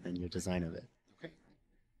room and your design of it. Okay.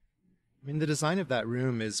 I mean, the design of that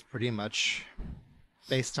room is pretty much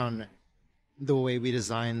based on the way we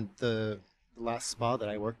designed the last spa that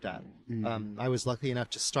I worked at. I was lucky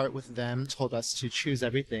enough to start with them, told us to choose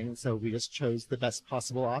everything, so we just chose the best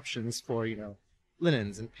possible options for,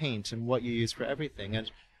 linens and paint and what you use for everything.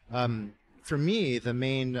 And for me, the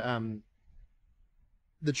main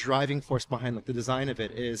the driving force behind the design of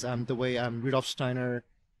it is the way Rudolf Steiner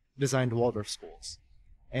designed Waldorf schools.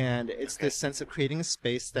 And it's this sense of creating a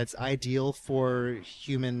space that's ideal for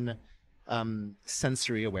human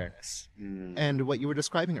sensory awareness. And what you were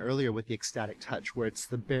describing earlier with the ecstatic touch, where it's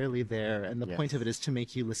the barely there, and the point of it is to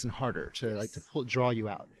make you listen harder, to draw you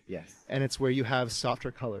out. Yes. And it's where you have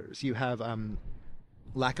softer colors, you have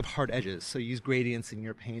lack of hard edges, so you use gradients in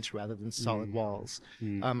your paint rather than solid walls.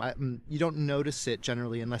 You don't notice it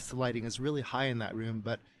generally unless the lighting is really high in that room,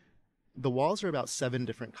 but the walls are about 7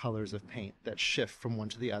 different colors of paint that shift from one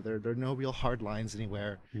to the other. There are no real hard lines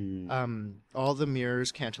anywhere. All the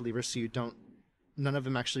mirrors cantilever, so none of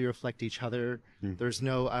them actually reflect each other. There's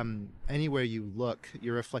no anywhere you look,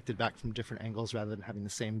 you're reflected back from different angles rather than having the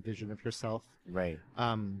same vision of yourself. Right.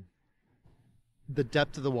 The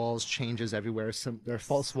depth of the walls changes everywhere. There are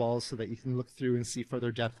false walls so that you can look through and see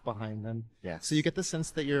further depth behind them. Yes. So you get the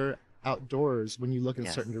sense that you're outdoors when you look in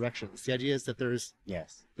certain directions. The idea is that there's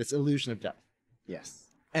this illusion of depth. Yes.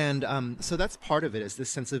 And so that's part of it, is this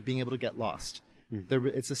sense of being able to get lost.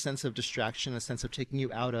 It's a sense of distraction, a sense of taking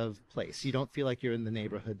you out of place. You don't feel like you're in the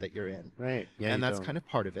neighborhood that you're in. Right. Yeah, and that's kind of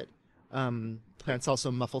part of it. Plants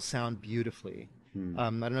also muffle sound beautifully. I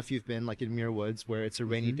don't know if you've been in Muir Woods, where it's a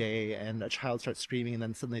rainy day and a child starts screaming and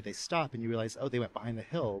then suddenly they stop and you realize, oh, they went behind the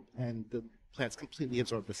hill, and the plants completely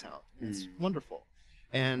absorb the sound. It's wonderful.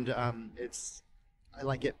 And I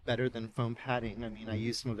like it better than foam padding. I mean, I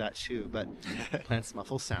use some of that too, but plants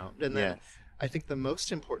muffle sound. And then I think the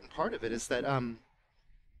most important part of it is that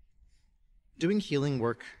doing healing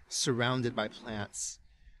work surrounded by plants,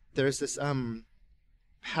 there's this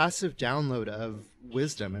passive download of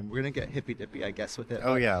wisdom, and we're gonna get hippy dippy, I guess, with it.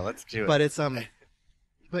 Oh yeah, let's do it. But it's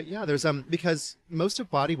but yeah, there's because most of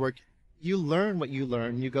body work, you learn what you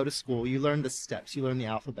learn. You go to school, you learn the steps, you learn the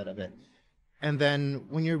alphabet of it, and then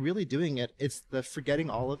when you're really doing it, it's the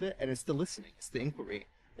forgetting all of it, and it's the listening, it's the inquiry,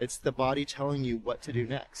 it's the body telling you what to do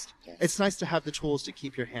next. It's nice to have the tools to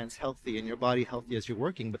keep your hands healthy and your body healthy as you're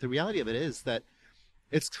working, but the reality of it is that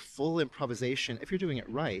it's full improvisation. If you're doing it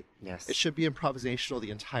right, it should be improvisational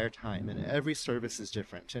the entire time, and every service is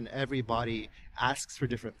different, and every body asks for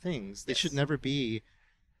different things. It should never be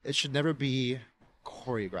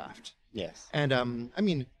choreographed. Yes. And I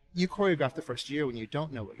mean, you choreograph the first year when you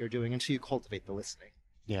don't know what you're doing until you cultivate the listening.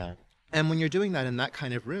 Yeah. And when you're doing that in that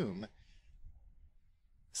kind of room,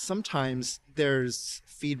 sometimes there's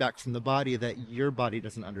feedback from the body that your body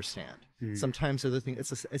doesn't understand. Sometimes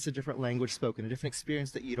it's a different language spoken, a different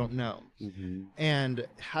experience that you don't know. And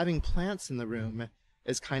having plants in the room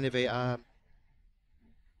is kind of I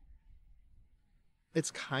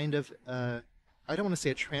don't want to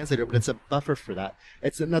say a translator, but it's a buffer for that.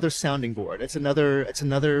 It's another sounding board. It's another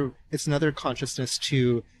consciousness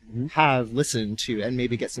to have listened to and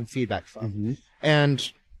maybe get some feedback from.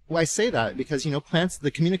 And I say that because, plants,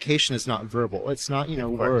 the communication is not verbal. It's not,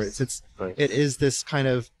 words. It is this kind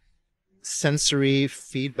of sensory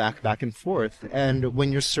feedback back and forth. And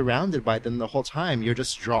when you're surrounded by them the whole time, you're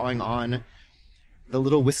just drawing on the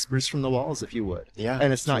little whispers from the walls, if you would. Yeah.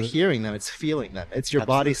 And it's not hearing them, it's feeling them. It's your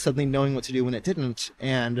body suddenly knowing what to do when it didn't.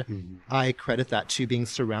 And I credit that to being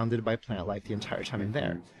surrounded by plant life the entire time I'm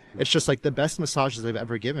there. It's just like the best massages I've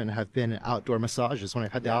ever given have been outdoor massages when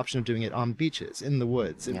I've had the option of doing it on beaches, in the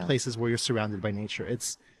woods, in places where you're surrounded by nature.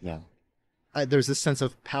 There's this sense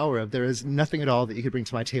of power of there is nothing at all that you could bring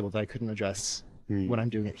to my table that I couldn't address when I'm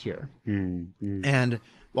doing it here. And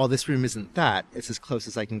while this room isn't that, it's as close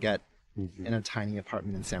as I can get in a tiny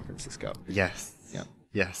apartment in San Francisco. Yes.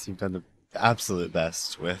 Yes, you've done the absolute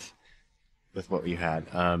best with what you had.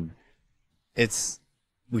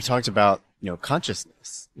 We talked about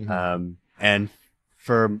consciousness, and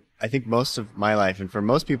for I think most of my life, and for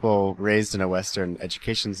most people raised in a Western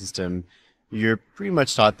education system, you're pretty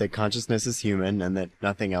much taught that consciousness is human and that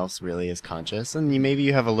nothing else really is conscious. And maybe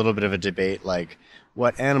you have a little bit of a debate like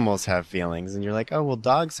what animals have feelings, and you're like, oh well,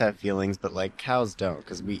 dogs have feelings, but like cows don't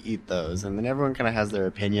because we eat those. And then everyone kind of has their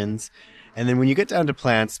opinions. And then when you get down to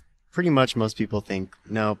plants, pretty much most people think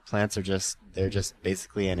no, plants are just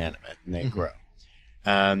basically inanimate and they grow.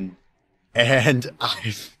 And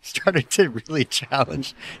I've started to really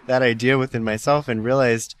challenge that idea within myself and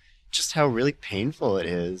realized just how really painful it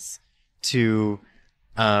is to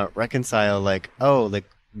reconcile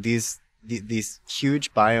these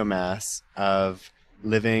huge biomass of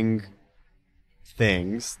living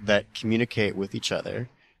things that communicate with each other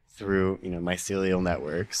through mycelial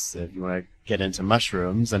networks, if you want to get into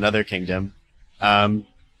mushrooms, another kingdom,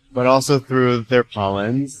 but also through their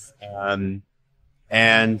pollens,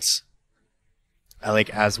 and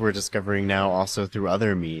as we're discovering now, also through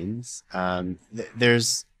other means.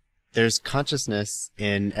 There's consciousness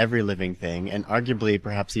in every living thing, and arguably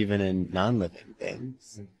perhaps even in non-living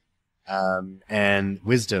things, and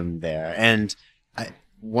wisdom there. And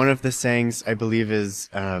one of the sayings I believe is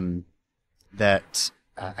that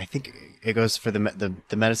I think it goes for the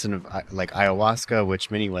medicine of ayahuasca,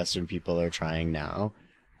 which many Western people are trying now,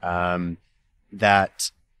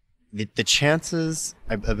 that the chances,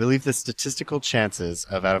 I believe the statistical chances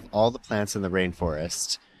of out of all the plants in the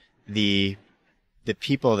rainforest, the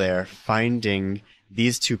people there finding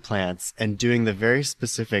these two plants and doing the very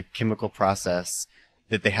specific chemical process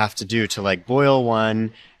that they have to do to boil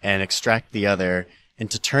one and extract the other and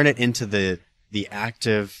to turn it into the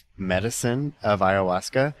active medicine of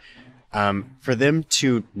ayahuasca, for them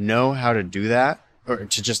to know how to do that or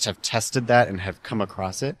to just have tested that and have come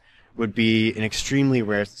across it would be an extremely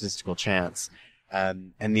rare statistical chance.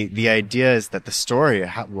 And the idea is that the story,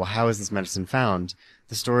 how is this medicine found?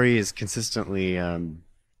 The story is consistently, the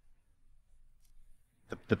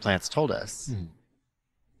plants told us.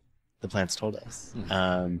 The plants told us.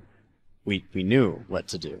 We knew what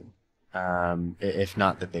to do, if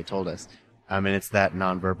not that they told us. And it's that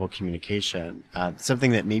nonverbal communication,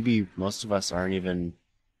 something that maybe most of us aren't even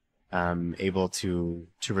able to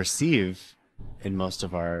receive in most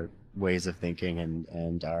of our ways of thinking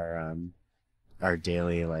and our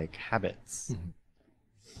daily habits.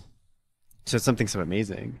 So it's something so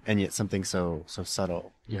amazing, and yet something so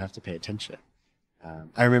subtle. You have to pay attention.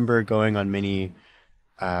 I remember going on many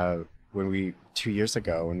 2 years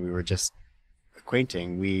ago when we were just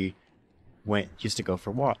acquainting, we used to go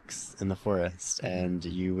for walks in the forest, and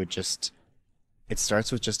you would it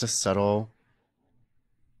starts with just a subtle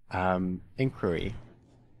inquiry,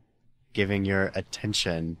 giving your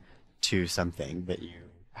attention to something that you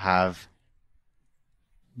have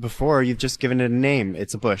before you've just given it a name.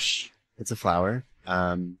 It's a bush, it's a flower,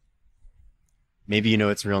 maybe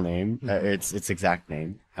its real name, its exact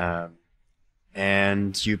name,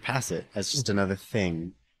 and you pass it as just another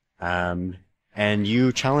thing. And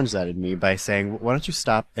you challenge that in me by saying, why don't you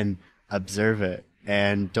stop and observe it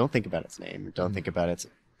and don't think about its name, don't think about its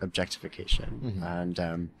objectification,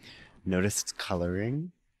 and notice its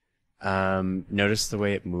coloring, notice the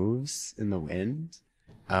way it moves in the wind,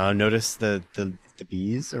 notice the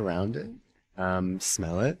bees around it,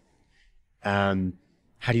 smell it. How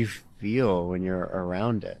do you feel when you're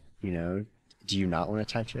around it? Do you not want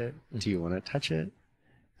to touch it? Do you want to touch it?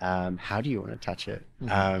 How do you want to touch it?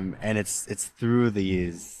 And it's through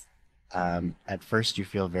these, at first you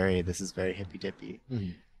feel this is very hippy dippy.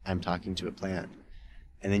 I'm talking to a plant.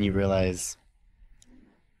 And then you realize,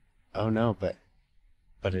 oh no, but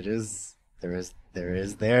it is, there is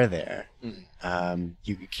there.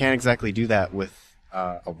 You can't exactly do that with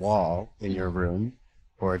a wall in your room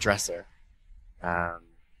or a dresser.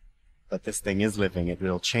 but this thing is living. It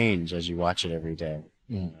will change as you watch it every day.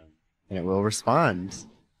 Mm. And it will respond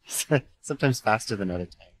sometimes faster than other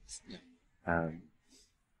times.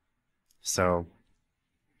 So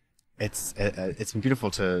it's been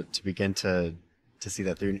beautiful to begin to see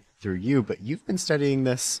that through you, but you've been studying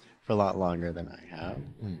this for a lot longer than I have.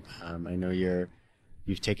 I know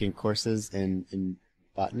you've taken courses in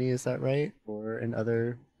botany, is that right? Or in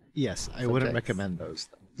other Yes, I wouldn't recommend those,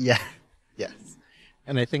 though. Yeah. Yes.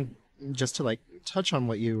 And I think just to like touch on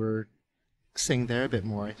what you were saying there a bit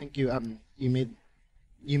more, I think you made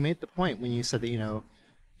the point when you said that you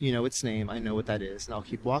know its name, I know what that is, and I'll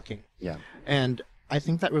keep walking. Yeah. And I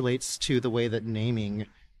think that relates to the way that naming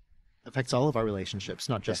affects all of our relationships,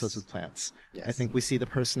 not just those with plants. Yes. I think we see the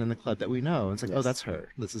person in the club that we know. It's like, Yes. oh, that's her.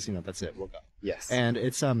 This is, that's it. We'll go. Yes. And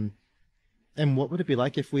it's and what would it be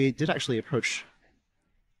like if we did actually approach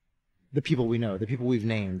the people we know, the people we've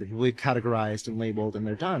named, the people we've categorized and labeled, and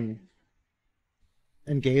they're done,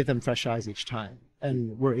 and gave them fresh eyes each time,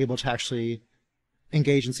 and we're able to actually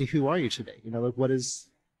engage and see, who are you today? Like, what is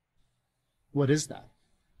that?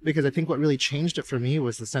 Because I think what really changed it for me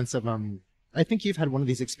was the sense of I think you've had one of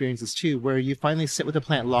these experiences too, where you finally sit with a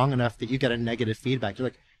plant long enough that you get a negative feedback. You're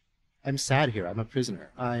like, I'm sad here. I'm a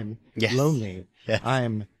prisoner. I'm lonely.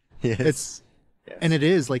 Yes. It's and it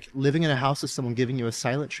is like living in a house with someone giving you a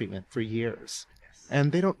silent treatment for years. Yes.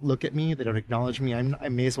 And they don't look at me. They don't acknowledge me. I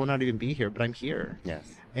may as well not even be here, but I'm here. Yes.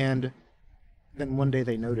 And then one day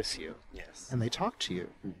they notice you. Yes. And they talk to you.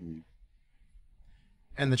 Mm-hmm.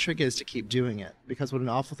 And the trick is to keep doing it, because what an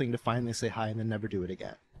awful thing to finally say hi and then never do it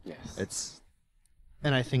again. Yes.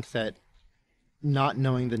 And I think that not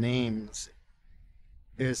knowing the names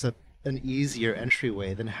is an easier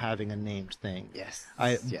entryway than having a named thing. Yes.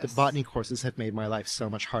 The botany courses have made my life so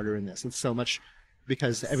much harder in this. It's so much,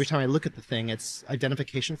 because every time I look at the thing, it's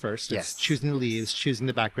identification first. Yes. It's choosing the leaves, choosing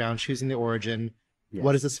the background, choosing the origin. Yes.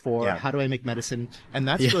 What is this for? Yeah. How do I make medicine? And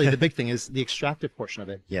that's really the big thing, is the extractive portion of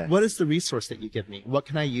it. Yes. What is the resource that you give me? What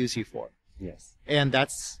can I use you for? Yes. And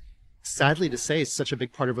that's, sadly to say, such a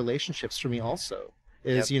big part of relationships for me also,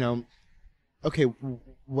 is, okay,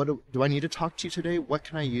 what do I need to talk to you today? What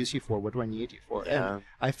can I use you for? What do I need you for? Yeah. And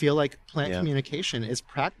I feel like plant communication is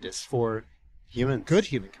practice for good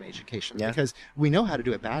human communication, because we know how to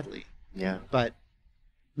do it badly. Yeah. But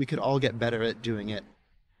we could all get better at doing it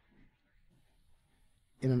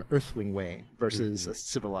in an earthling way versus a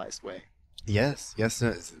civilized way. Yes.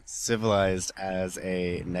 No, civilized as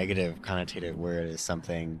a negative connotative word is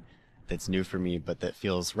something that's new for me, but that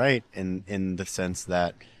feels right in the sense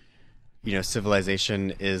that,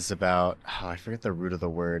 civilization is about, I forget the root of the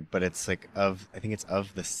word, but it's like I think it's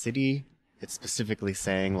of the city. It's specifically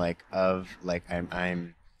saying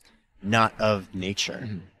I'm not of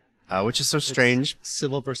nature, which is so strange. It's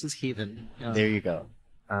civil versus heathen. There you go.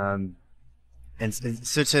 And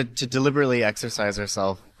so to deliberately exercise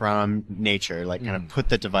ourselves from nature, kind of put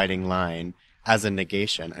the dividing line as a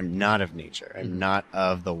negation. I'm not of nature. I'm not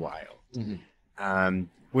of the wild.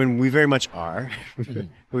 When we very much are.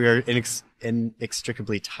 We are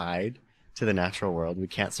inextricably tied to the natural world. We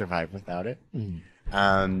can't survive without it.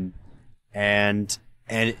 And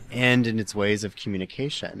in its ways of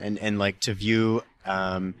communication, and to view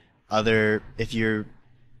if you're,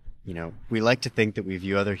 we like to think that we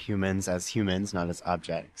view other humans as humans, not as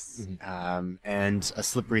objects. And a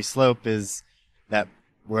slippery slope is that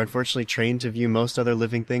we're unfortunately trained to view most other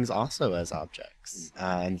living things also as objects.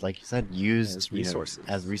 And like you said, used as resources.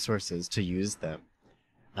 As resources to use them.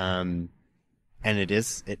 And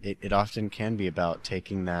it often can be about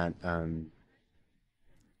taking that,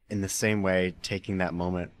 in the same way, taking that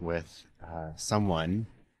moment with someone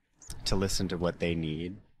to listen to what they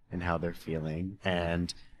need and how they're feeling.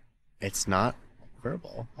 And it's not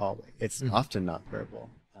verbal always. It's often not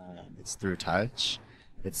verbal. It's through touch.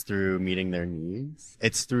 It's through meeting their needs.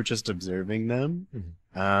 It's through just observing them.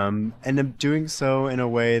 And doing so in a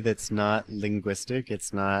way that's not linguistic.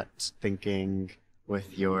 It's not thinking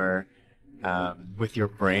with your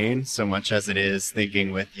brain so much as it is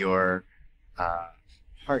thinking with your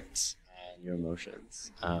heart and your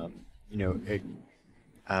emotions.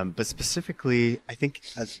 But specifically, I think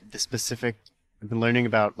I've been learning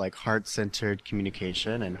about heart-centered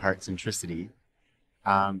communication and heart centricity.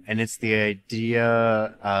 And it's the idea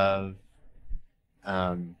of,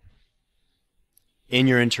 in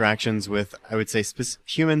your interactions with, I would say,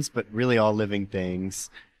 humans, but really all living things,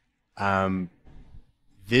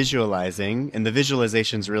 visualizing, and the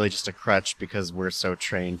visualization is really just a crutch because we're so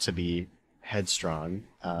trained to be headstrong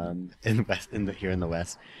here in the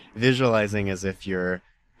West. Visualizing as if you're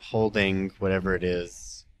holding whatever it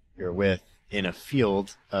is you're with in a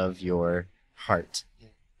field of your heart.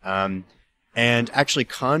 And actually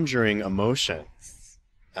conjuring emotions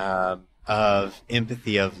of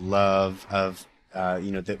empathy, of love, of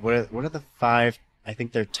what are the five? I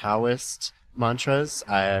think they're Taoist mantras.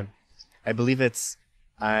 I believe it's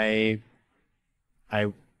I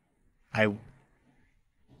I I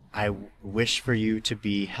I wish for you to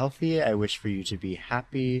be healthy. I wish for you to be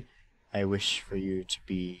happy. I wish for you to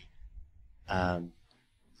be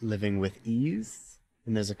living with ease.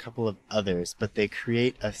 And there's a couple of others, but they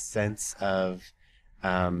create a sense of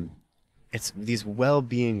it's these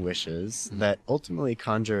well-being wishes that ultimately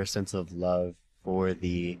conjure a sense of love for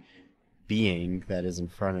the being that is in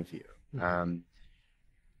front of you.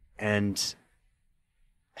 And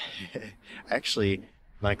actually,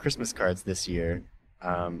 my Christmas cards this year,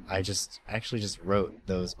 I just wrote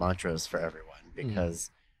those mantras for everyone because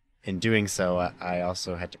in doing so, I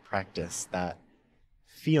also had to practice that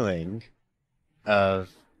feeling of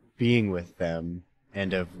being with them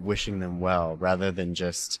and of wishing them well, rather than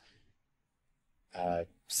just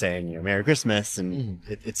saying, Merry Christmas. And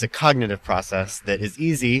it's a cognitive process that is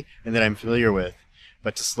easy and that I'm familiar with,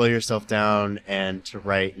 but to slow yourself down and to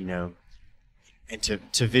write, and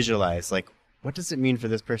to visualize, like, what does it mean for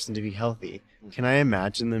this person to be healthy? Can I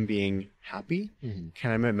imagine them being happy?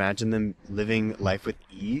 Can I imagine them living life with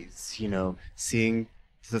ease? Seeing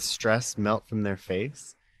the stress melt from their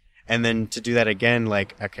face? And then to do that again,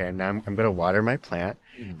 like, okay, now I'm going to water my plant,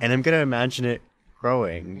 and I'm going to imagine it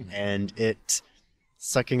growing and it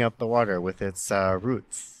sucking up the water with its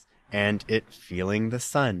roots, and it feeling the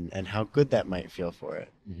sun and how good that might feel for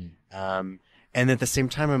it. And at the same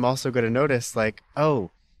time, I'm also going to notice, like,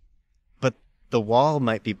 oh, but the wall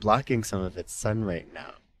might be blocking some of its sun right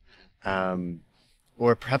now.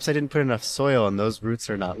 Or perhaps I didn't put enough soil and those roots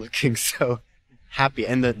are not looking so happy.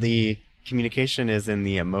 And the communication is in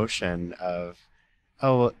the emotion of,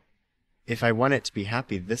 oh, if I want it to be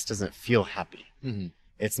happy, this doesn't feel happy.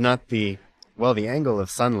 It's not the angle of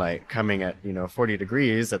sunlight coming at 40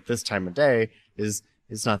 degrees at this time of day is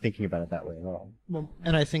not thinking about it that way at all. Well,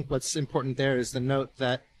 and I think what's important there is the note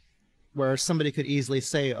that where somebody could easily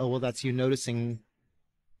say, oh, well, that's you noticing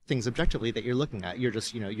things objectively that you're looking at. You're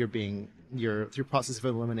just, you're through process of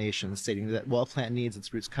elimination stating that, well, a plant needs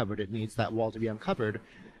its roots covered. It needs that wall to be uncovered.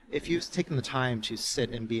 If you've taken the time to sit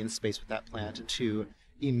and be in space with that plant and to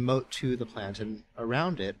emote to the plant and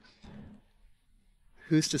around it,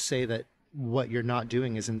 who's to say that what you're not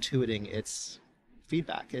doing is intuiting its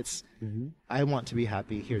feedback? It's, I want to be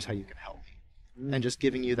happy, here's how you can help me. And just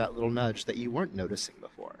giving you that little nudge that you weren't noticing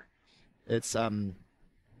before. It's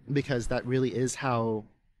because that really is how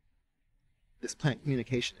this plant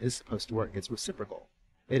communication is supposed to work. It's reciprocal.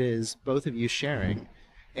 It is both of you sharing,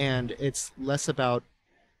 and it's less about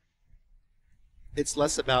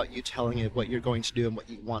you telling it what you're going to do and what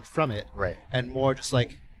you want from it, right? And more just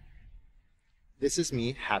like, this is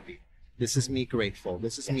me happy, this is me grateful,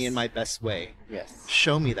 this is me in my best way. Yes.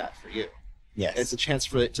 Show me that for you. Yes. It's a chance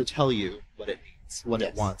for it to tell you what it needs, what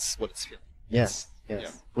it wants, what it's feeling. Yes.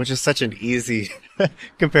 Which is such an easy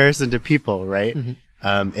comparison to people, right?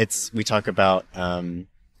 We talk about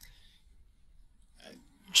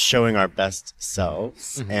showing our best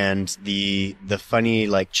selves, and the funny,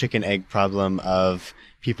 like, chicken egg problem of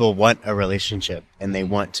people want a relationship and they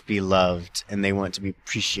want to be loved and they want to be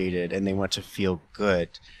appreciated and they want to feel good,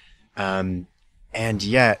 and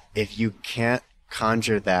yet if you can't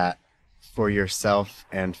conjure that for yourself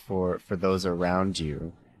and for those around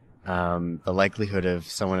you, the likelihood of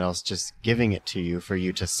someone else just giving it to you for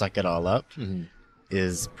you to suck it all up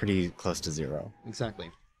is pretty close to zero.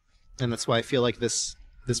 Exactly. And that's why I feel like this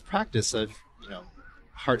practice of,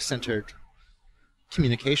 heart-centered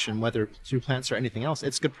communication, whether through plants or anything else,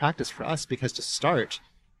 it's good practice for us, because to start,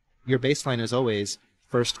 your baseline is always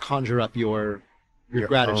first conjure up your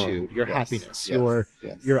gratitude, your happiness,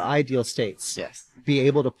 your ideal states. Yes. Be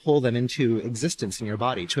able to pull them into existence in your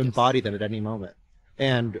body, to embody them at any moment.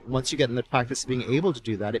 And once you get in the practice of being able to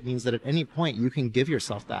do that, it means that at any point you can give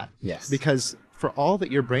yourself that. Yes. Because for all that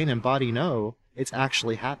your brain and body know, it's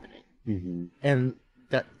actually happening. And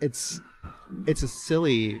that it's a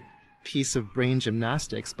silly piece of brain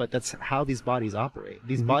gymnastics, but that's how these bodies operate.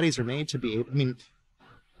 These bodies are made to be able,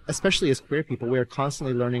 especially as queer people, we are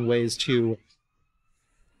constantly learning ways to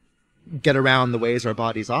get around the ways our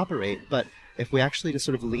bodies operate. But if we actually just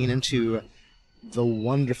sort of lean into the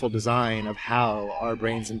wonderful design of how our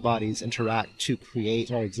brains and bodies interact to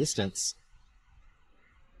create our existence,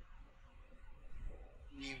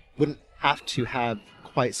 we wouldn't have to have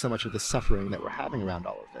quite so much of the suffering that we're having around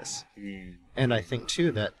all of this. And I think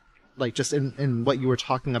too that, like, just in what you were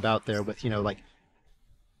talking about there with,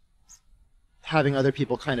 having other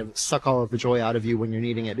people kind of suck all of the joy out of you when you're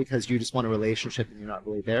needing it because you just want a relationship and you're not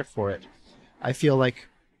really there for it. I feel like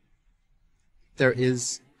there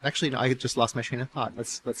is actually no, I just lost my train of thought.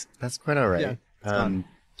 That's quite all right. Yeah,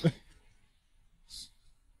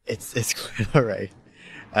 It's quite all right.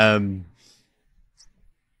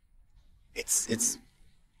 It's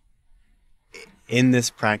in this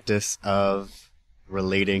practice of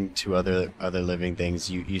relating to other living things,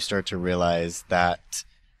 you start to realize that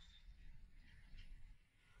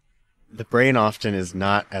the brain often is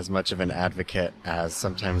not as much of an advocate as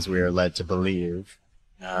sometimes we are led to believe,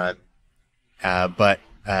 but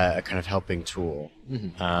a kind of helping tool.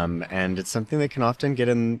 Mm-hmm. And it's something that can often get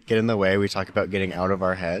in the way. We talk about getting out of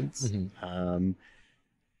our heads. Mm-hmm.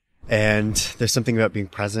 And there's something about being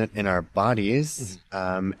present in our bodies,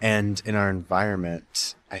 and in our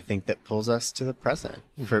environment, I think, that pulls us to the present.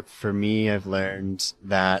 Mm-hmm. For me, I've learned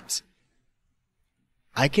that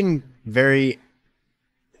I can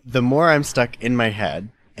the more I'm stuck in my head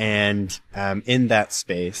and in that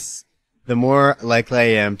space, the more likely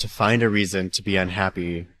I am to find a reason to be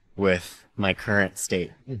unhappy with my current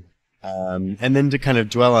state. And then to kind of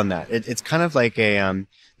dwell on that. It's kind of like the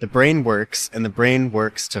brain works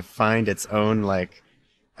to find its own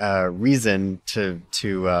reason to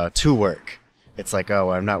work. It's like, oh,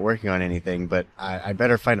 I'm not working on anything, but I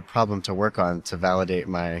better find a problem to work on to validate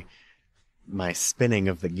my spinning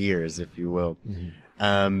of the gears, if you will.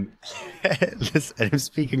 Listen, I'm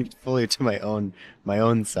speaking fully to my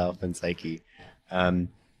own self and psyche,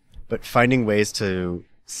 but finding ways to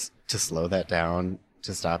slow that down,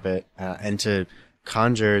 to stop it, and to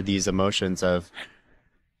conjure these emotions of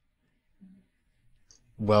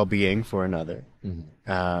well-being for another,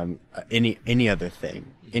 any other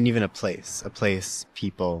thing, and even a place,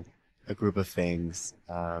 people, a group of things,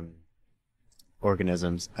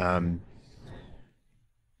 organisms,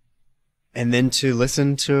 and then to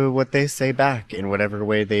listen to what they say back in whatever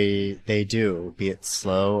way they do, be it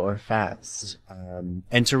slow or fast,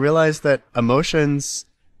 and to realize that emotions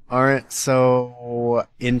aren't so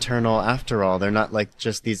internal after all. They're not like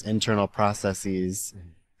just these internal processes.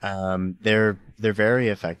 They're very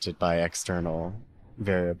affected by external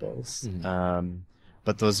variables.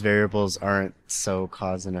 But those variables aren't so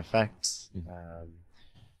cause and effect.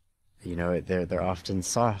 They're often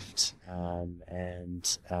soft,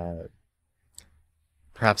 and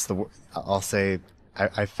perhaps I'll say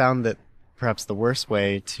I found that perhaps the worst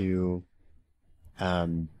way to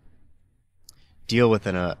deal with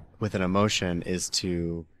an emotion is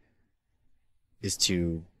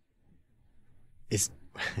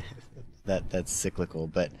that's cyclical,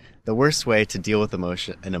 but the worst way to deal with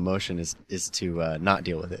an emotion is to not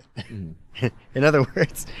deal with it. In other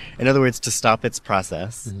words, to stop its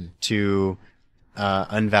process, to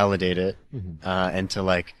unvalidate it, and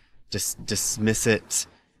to just dismiss it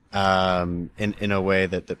in a way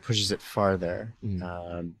that pushes it farther,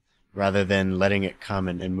 rather than letting it come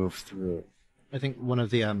and move through. I think one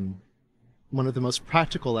of the most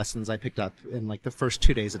practical lessons I picked up in the first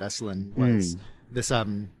 2 days at Esalen was this.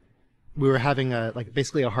 We were having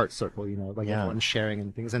basically a heart circle, everyone sharing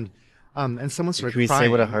and things, and someone started Can we crying. say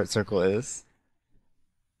what a heart circle is?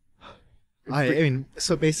 I mean,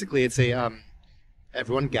 so basically it's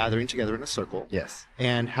everyone gathering together in a circle. Yes.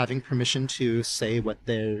 And having permission to say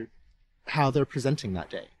how they're presenting that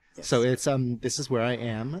day. Yes. So it's this is where I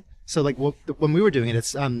am. So when we were doing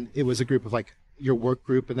it, it was a group of your work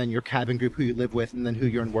group and then your cabin group who you live with and then who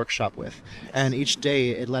you're in workshop with. And each day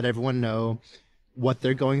it let everyone know what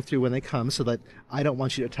they're going through when they come, so that I don't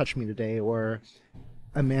want you to touch me today, or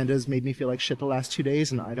Amanda's made me feel like shit the last 2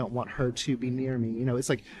 days and I don't want her to be near me.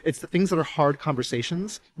 It's the things that are hard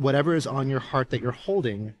conversations. Whatever is on your heart that you're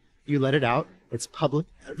holding, you let it out. It's public.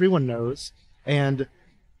 Everyone knows. And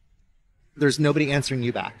there's nobody answering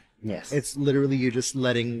you back. Yes. It's literally you just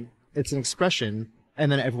it's an expression,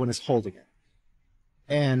 and then everyone is holding it.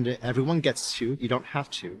 And everyone gets to, you don't have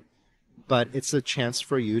to, but it's a chance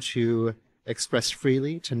for you to express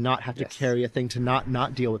freely, to not have to carry a thing, to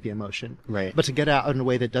not deal with the emotion. Right. But to get out in a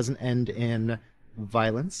way that doesn't end in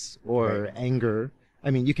violence or anger. I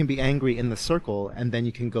mean, you can be angry in the circle, and then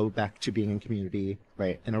you can go back to being in community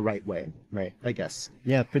in a right way. Right. I guess.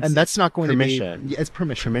 Yeah. And that's not going permission. to be... It's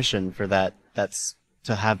permission. Permission for that. That's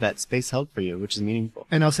to have that space held for you, which is meaningful.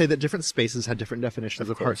 And I'll say that different spaces had different definitions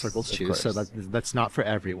of heart course, circles of too, course. so that's not for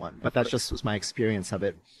everyone. But that just was my experience of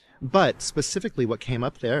it. But specifically what came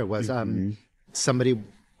up there was somebody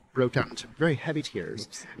broke down into very heavy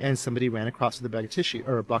tears, and somebody ran across with a bag of tissue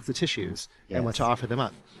or a box of tissues and went to offer them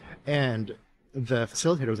up. And the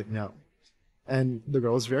facilitator was like, no. And the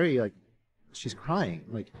girl was very she's crying.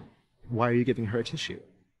 Why are you giving her a tissue?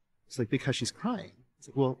 It's like, because she's crying. It's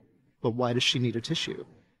like, well, but why does she need a tissue?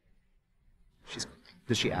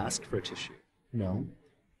 Does she ask for a tissue? No.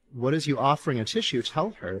 What is you offering a tissue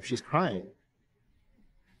tell her if she's crying?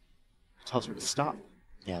 It tells her to stop.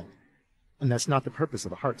 Yeah. And that's not the purpose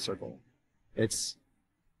of a heart circle. It's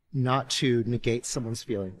not to negate someone's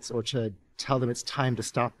feelings or to tell them it's time to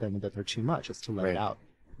stop them and that they're too much. It's to let it out.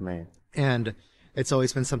 Right. And it's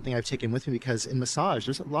always been something I've taken with me, because in massage,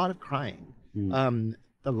 there's a lot of crying.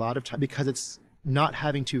 A lot of time, because it's not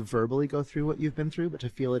having to verbally go through what you've been through, but to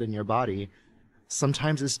feel it in your body.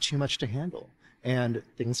 Sometimes it's too much to handle. And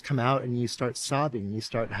things come out and you start sobbing. You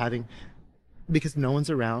start having, because no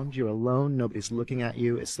one's around, you're alone, nobody's looking at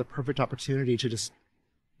you. It's the perfect opportunity to just,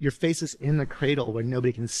 your face is in the cradle where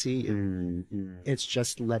nobody can see you. It's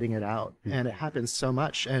just letting it out. And it happens so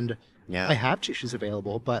much. And I have tissues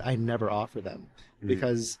available, but I never offer them,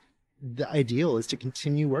 because the ideal is to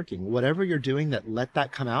continue working. Whatever you're doing that let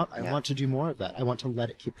that come out, I want to do more of that. I want to let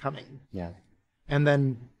it keep coming. Yeah. And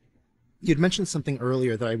then you'd mentioned something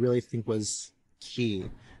earlier that I really think was key.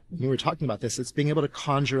 When you were talking about this, it's being able to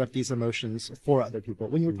conjure up these emotions for other people.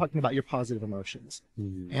 When you were talking about your positive emotions.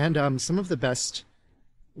 And some of the best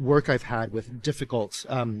work I've had with difficult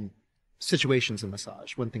situations in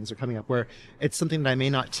massage, when things are coming up where it's something that I may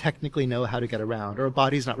not technically know how to get around, or a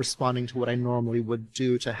body's not responding to what I normally would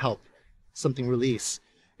do to help something release,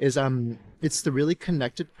 is it's the really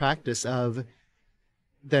connected practice of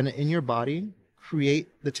then in your body create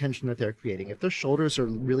the tension that they're creating. If their shoulders are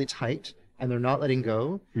really tight and they're not letting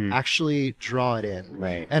go, actually draw it in.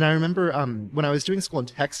 Right. And I remember when I was doing school in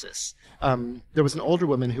Texas, there was an older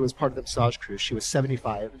woman who was part of the massage crew. She was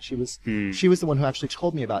 75, and she was the one who actually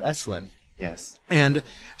told me about Esalen. Yes. And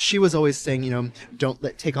she was always saying,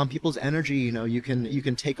 don't take on people's energy. You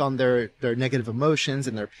can take on their negative emotions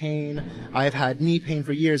and their pain. I've had knee pain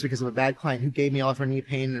for years because of a bad client who gave me all of her knee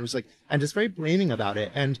pain, and it was like, and just very blaming about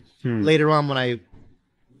it. And later on, when I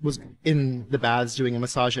was in the baths doing a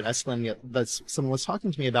massage at Esalen, someone was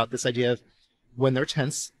talking to me about this idea of when they're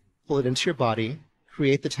tense, pull it into your body,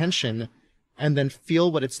 create the tension, and then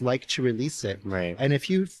feel what it's like to release it. Right. And if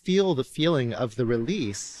you feel the feeling of the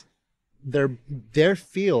release, their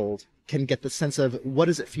field can get the sense of what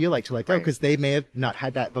does it feel like to let go, because they may have not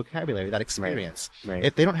had that vocabulary, that experience. Right.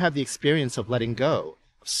 If they don't have the experience of letting go,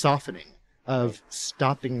 of softening, of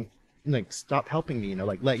stopping, like stop helping me,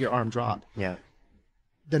 let your arm drop. Yeah.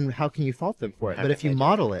 Then how can you fault them for it? But if you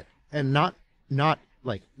model it, and not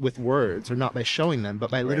like with words or not by showing them,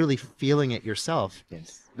 but by literally feeling it yourself,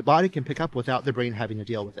 the body can pick up without the brain having to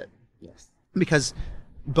deal with it. Yes. Because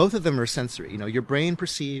both of them are sensory. Your brain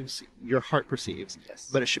perceives, your heart perceives,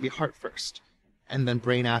 but it should be heart first, and then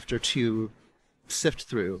brain after to sift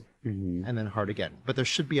through, and then heart again. But there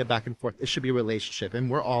should be a back and forth. It should be a relationship, and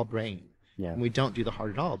we're all brain. Yeah. And we don't do the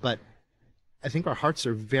heart at all. But I think our hearts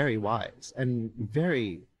are very wise and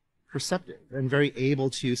very perceptive and very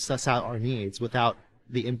able to suss out our needs without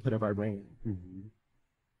the input of our brain.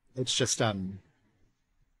 It's just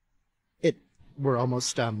we're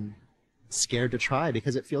almost scared to try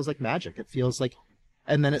because it feels like magic. It feels like,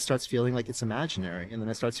 and then it starts feeling like it's imaginary, and then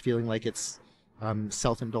it starts feeling like it's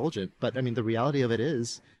self-indulgent. But I mean, the reality of it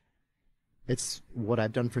is, it's what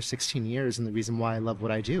I've done for 16 years, and the reason why I love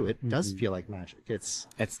what I do. It does feel like magic. It's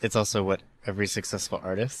also what every successful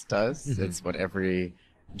artist does. It's what every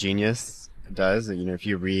genius does. If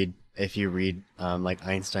you read like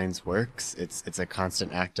Einstein's works, it's a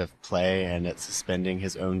constant act of play, and it's suspending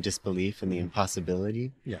his own disbelief in the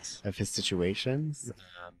impossibility of his situations.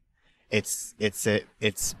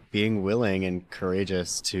 It's being willing and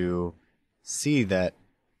courageous to see that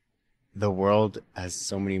the world has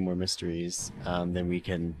so many more mysteries than we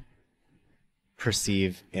can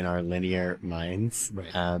perceive in our linear minds.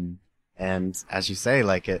 And as you say,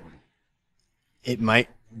 like it might,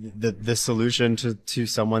 the solution to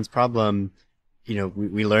someone's problem,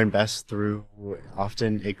 we learn best through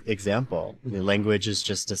often example. The language is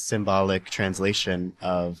just a symbolic translation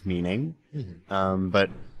of meaning, but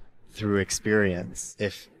through experience.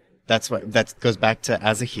 If that goes back to,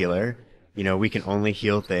 as a healer, we can only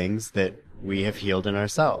heal things that we have healed in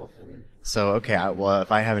ourselves. So, okay,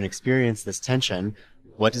 if I haven't experienced this tension,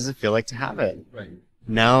 what does it feel like to have it? right.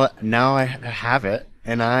 Now I have it,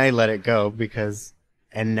 and I let it go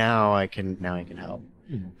and now I can help.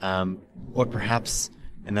 Or perhaps,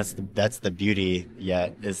 and that's the beauty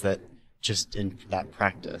yet, is that just in that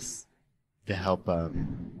practice, the help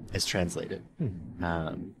is translated,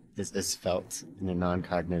 is felt in a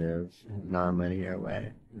non-cognitive, non-linear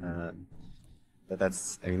way. But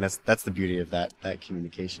that's the beauty of that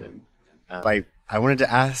communication. I wanted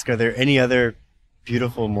to ask, are there any other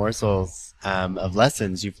beautiful morsels of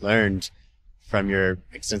lessons you've learned from your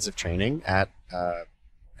extensive training at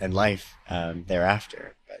and life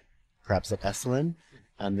thereafter. But perhaps at Esalen,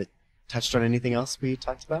 that touched on anything else we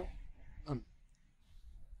talked about? Um,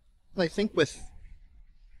 I think I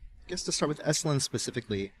guess to start with Esalen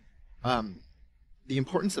specifically, the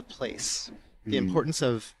importance of place, the importance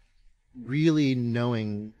of really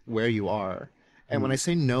knowing where you are. And when I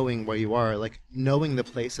say knowing where you are, like knowing the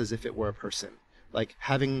place as if it were a person, like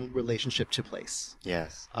having relationship to place.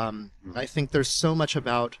 Yes. I think there's so much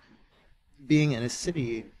about being in a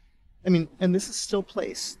city. I mean, and this is still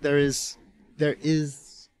place. There is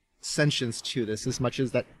sentience to this as much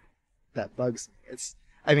as that bugs me.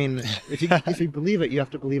 I mean, if you believe it, you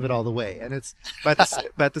have to believe it all the way. And but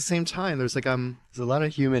at the same time, there's like there's a lot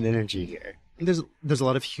of human energy here. There's a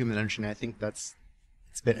lot of human energy, and I think it's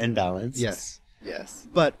a bit imbalanced. Yes.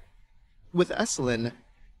 But with Esalen,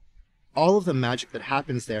 all of the magic that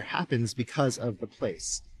happens there happens because of the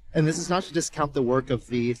place. And this is not to discount the work of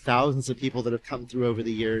the thousands of people that have come through over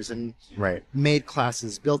the years and made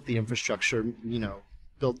classes, built the infrastructure,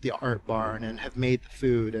 built the art barn, and have made the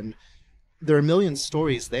food. And there are a million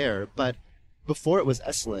stories there. But before it was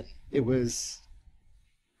Esalen, it was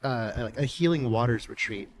like a healing waters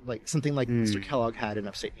retreat, like something like Mr. Kellogg had in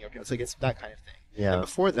upstate New York. It's like it's that kind of thing. Yeah. And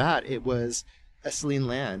before that, it was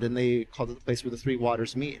Esalen-trained, and they called it the place where the three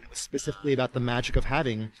waters meet. And it was specifically about the magic of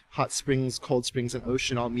having hot springs, cold springs, and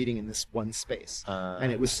ocean all meeting in this one space.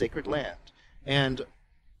 And it was sacred land. And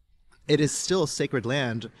it is still sacred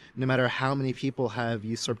land, no matter how many people have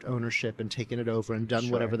usurped ownership and taken it over and done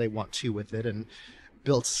whatever they want to with it, and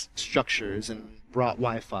built structures and brought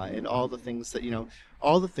Wi-Fi and all the things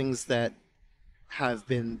that have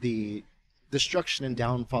been the destruction and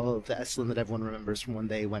downfall of the Esalen that everyone remembers from when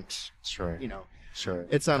they went. Sure.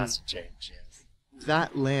 It's constant change. Yes.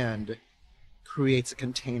 That land creates a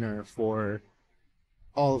container for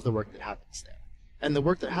all of the work that happens there, and the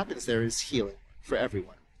work that happens there is healing for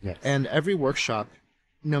everyone. Yes. And every workshop,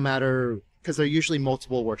 no matter, because there are usually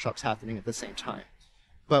multiple workshops happening at the same time,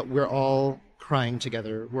 but we're all crying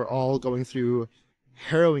together. We're all going through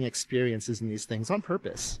harrowing experiences in these things on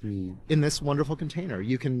purpose in this wonderful container.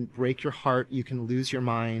 You can break your heart, you can lose your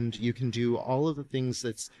mind, you can do all of the things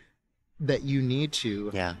that you need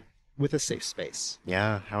to with a safe space.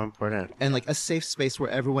 Yeah, how important. And like a safe space where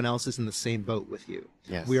everyone else is in the same boat with you.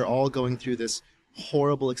 Yes. We are all going through this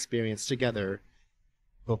horrible experience together.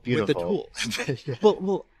 Well, beautiful. With the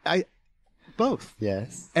tools. Both.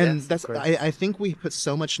 Yes. And yes, I think we put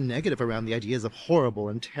so much negative around the ideas of horrible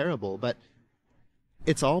and terrible, but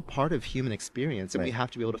it's all part of human experience, and we have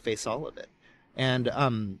to be able to face all of it.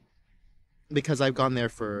 And because I've gone there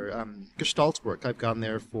for Gestalt work, I've gone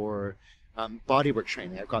there for bodywork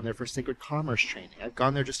training, I've gone there for sacred commerce training, I've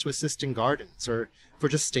gone there just to assist in gardens, or for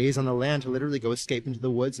just stays on the land to literally go escape into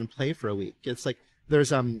the woods and play for a week. It's like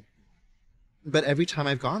there's but every time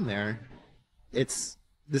I've gone there, it's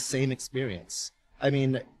the same experience. I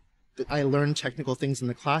mean, I learned technical things in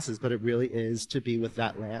the classes, but it really is to be with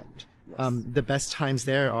that land. Yes. The best times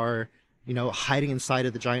there are, hiding inside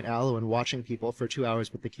of the giant aloe and watching people for 2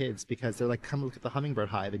 hours with the kids, because they're like, come look at the hummingbird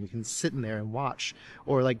hive, and you can sit in there and watch.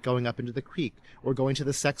 Or like going up into the creek, or going to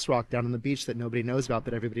the sex rock down on the beach that nobody knows about,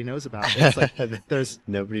 but everybody knows about. It's like there's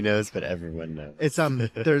nobody knows, but everyone knows. It's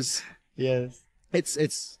there's yes.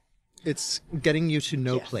 It's getting you to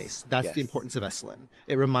know yes. place. That's yes. the importance of Esalen.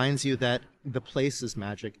 It reminds you that the place is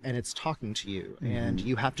magic, and it's talking to you, and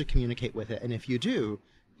you have to communicate with it. And if you do,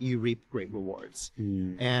 you reap great rewards.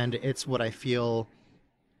 And it's what I feel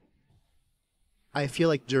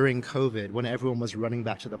like during COVID, when everyone was running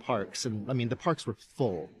back to the parks, and I mean, the parks were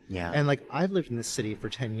full. Yeah. And like, I've lived in this city for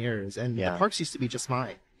 10 years, and the parks used to be just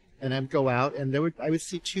mine. And I'd go out, and I would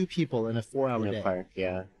see 2 people in a 4-hour day. Park,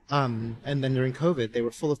 yeah. And then during COVID, they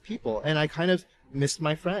were full of people, and I kind of missed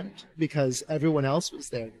my friend because everyone else was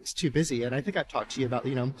there. It was too busy. And I think I've talked to you about,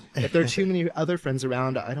 if there are too many other friends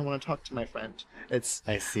around, I don't want to talk to my friend.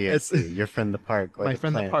 I see. Your friend the park, or my the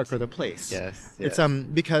friend plant. the park, or the place. Yes. It's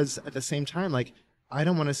because at the same time, like, I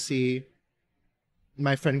don't want to see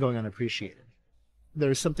my friend going unappreciated.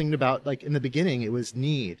 There's something about, like, in the beginning, it was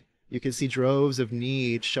need. You could see droves of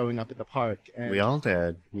need showing up at the park. And, we all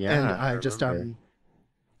did. Yeah. And I just,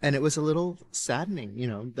 and it was a little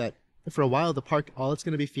saddening, that for a while the park, all it's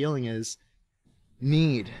going to be feeling is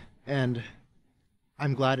need. And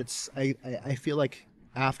I'm glad I feel like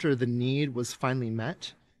after the need was finally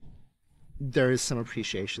met, there is some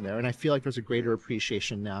appreciation there. And I feel like there's a greater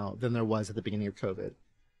appreciation now than there was at the beginning of COVID.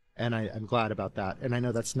 And I'm glad about that. And I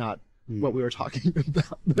know that's not what we were talking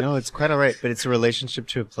about. No, it's quite all right, but it's a relationship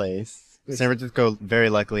to a place. San Francisco very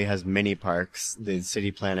luckily has many parks. The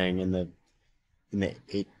city planning in the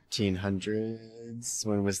 1800s,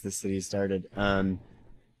 when was the city started?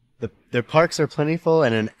 Their parks are plentiful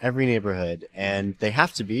and in every neighborhood, and they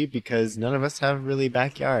have to be because none of us have really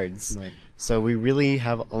backyards. Right. So we really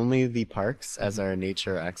have only the parks as our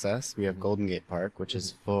nature access. We have Golden Gate Park, which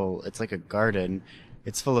is full. It's like a garden.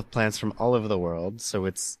 It's full of plants from all over the world. So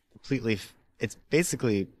it's completely. It's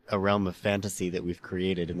basically a realm of fantasy that we've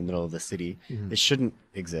created in the middle of the city. It shouldn't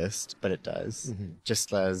exist, but it does.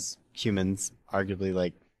 Just as humans,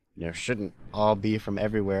 arguably, shouldn't all be from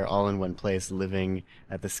everywhere, all in one place, living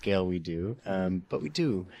at the scale we do. But we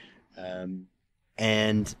do.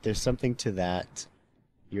 And there's something to that.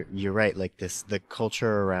 You're right. Like the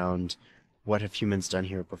culture around what have humans done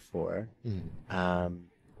here before?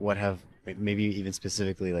 What have maybe even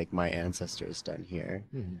specifically like my ancestors done here?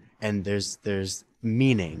 And there's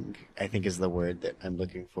meaning, I think, is the word that I'm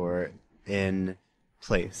looking for in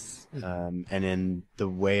place, and in the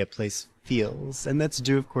way a place feels, and that's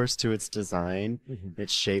due, of course, to its design,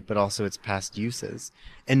 its shape, but also its past uses.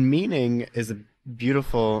 And meaning is a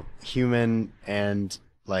beautiful human and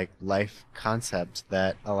like life concept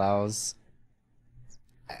that allows,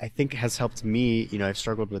 I think, has helped me. I've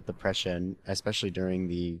struggled with depression, especially during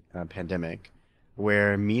the pandemic,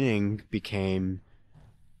 where meaning became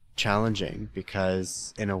challenging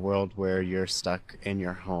because in a world where you're stuck in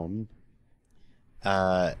your home,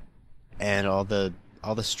 and all the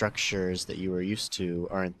structures that you were used to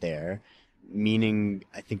aren't there, meaning,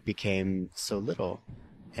 I think, became so little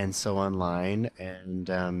and so online,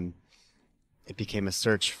 and it became a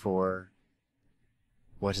search for,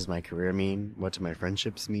 what does my career mean? What do my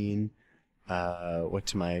friendships mean? What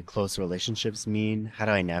do my close relationships mean? How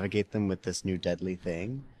do I navigate them with this new deadly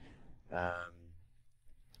thing?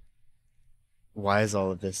 Why is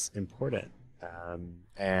all of this important?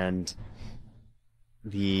 And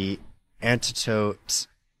the antidote,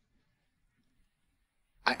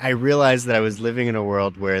 I realized that I was living in a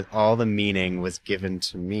world where all the meaning was given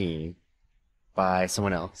to me by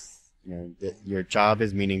someone else. Your job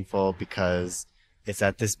is meaningful because it's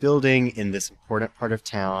at this building in this important part of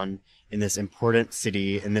town, in this important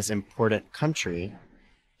city, in this important country,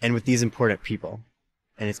 and with these important people,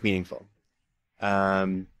 and it's meaningful.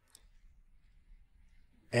 And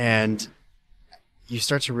you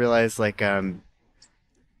start to realize, or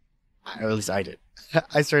at least I did.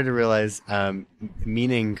 I started to realize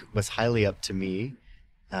meaning was highly up to me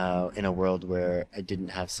in a world where I didn't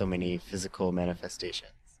have so many physical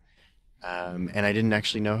manifestations. And I didn't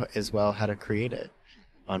actually know as well how to create it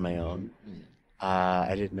on my own.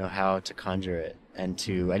 I didn't know how to conjure it, I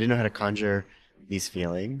didn't know how to conjure these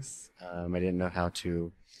feelings. I didn't know how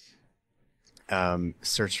to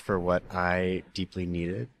search for what I deeply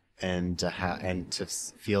needed and to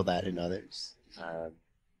feel that in others.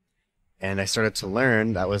 And I started to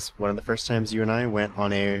learn. That was one of the first times you and I went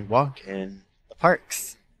on a walk in the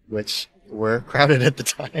parks, which were crowded at the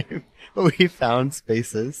time, but we found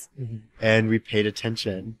spaces and we paid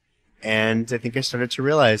attention. And I think I started to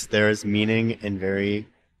realize there is meaning in very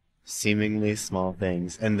seemingly small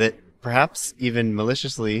things, and that perhaps even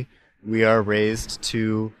maliciously we are raised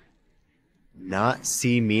to not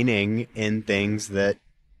see meaning in things that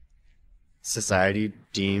society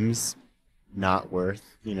deems not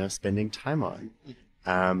worth, spending time on,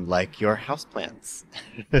 like your houseplants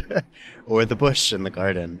or the bush in the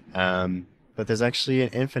garden. But there's actually an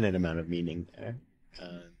infinite amount of meaning there.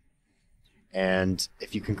 And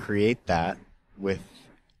if you can create that with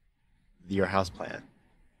your houseplant,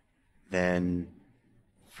 then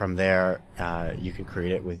from there, you can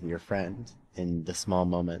create it with your friend in the small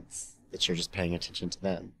moments that you're just paying attention to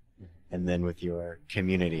them. And then with your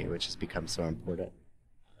community, which has become so important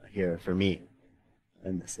here for me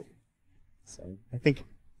in the city. So I think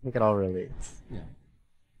it all relates. Yeah.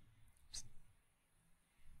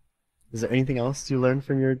 Is there anything else you learned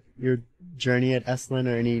from your journey at Esalen,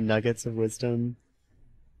 or any nuggets of wisdom?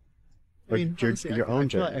 Or Honestly, your own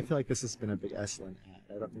journey? I feel like this has been a big Esalen ad.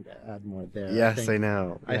 I don't think I add more there. Yes, I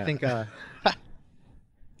know. I Yeah. think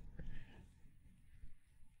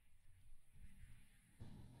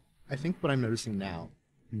I think what I'm noticing now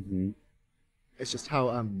is just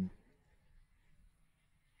how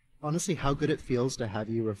honestly how good it feels to have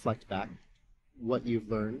you reflect back what you've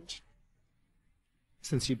learned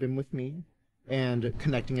since you've been with me, and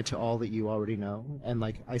connecting it to all that you already know. And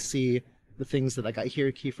like I see the things that, like, I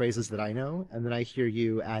hear key phrases that I know, and then I hear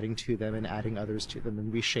you adding to them and adding others to them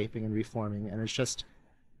and reshaping and reforming. And it's just,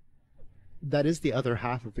 that is the other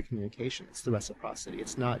half of the communication. It's the reciprocity.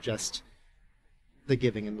 It's not just the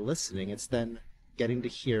giving and the listening. It's then getting to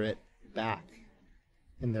hear it back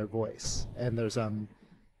in their voice, and there's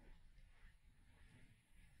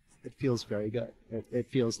it feels very good. It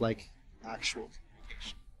feels like actual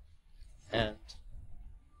communication, and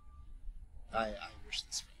I wish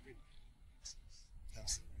this for everybody.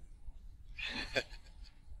 Absolutely.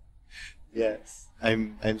 Yes,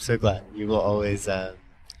 I'm so glad. You will always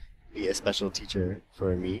be a special teacher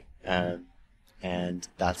for me, and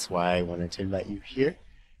that's why I wanted to invite you here,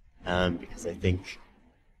 because I think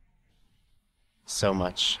so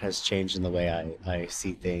much has changed in the way I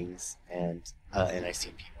see things and I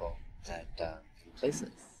see people and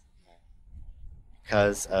places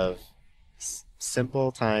because of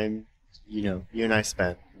simple time, you and I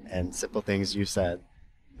spent and simple things you said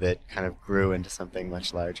that kind of grew into something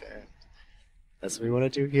much larger. That's what we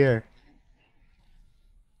want to do here.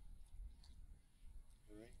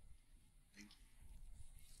 All right.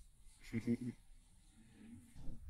 Thank you.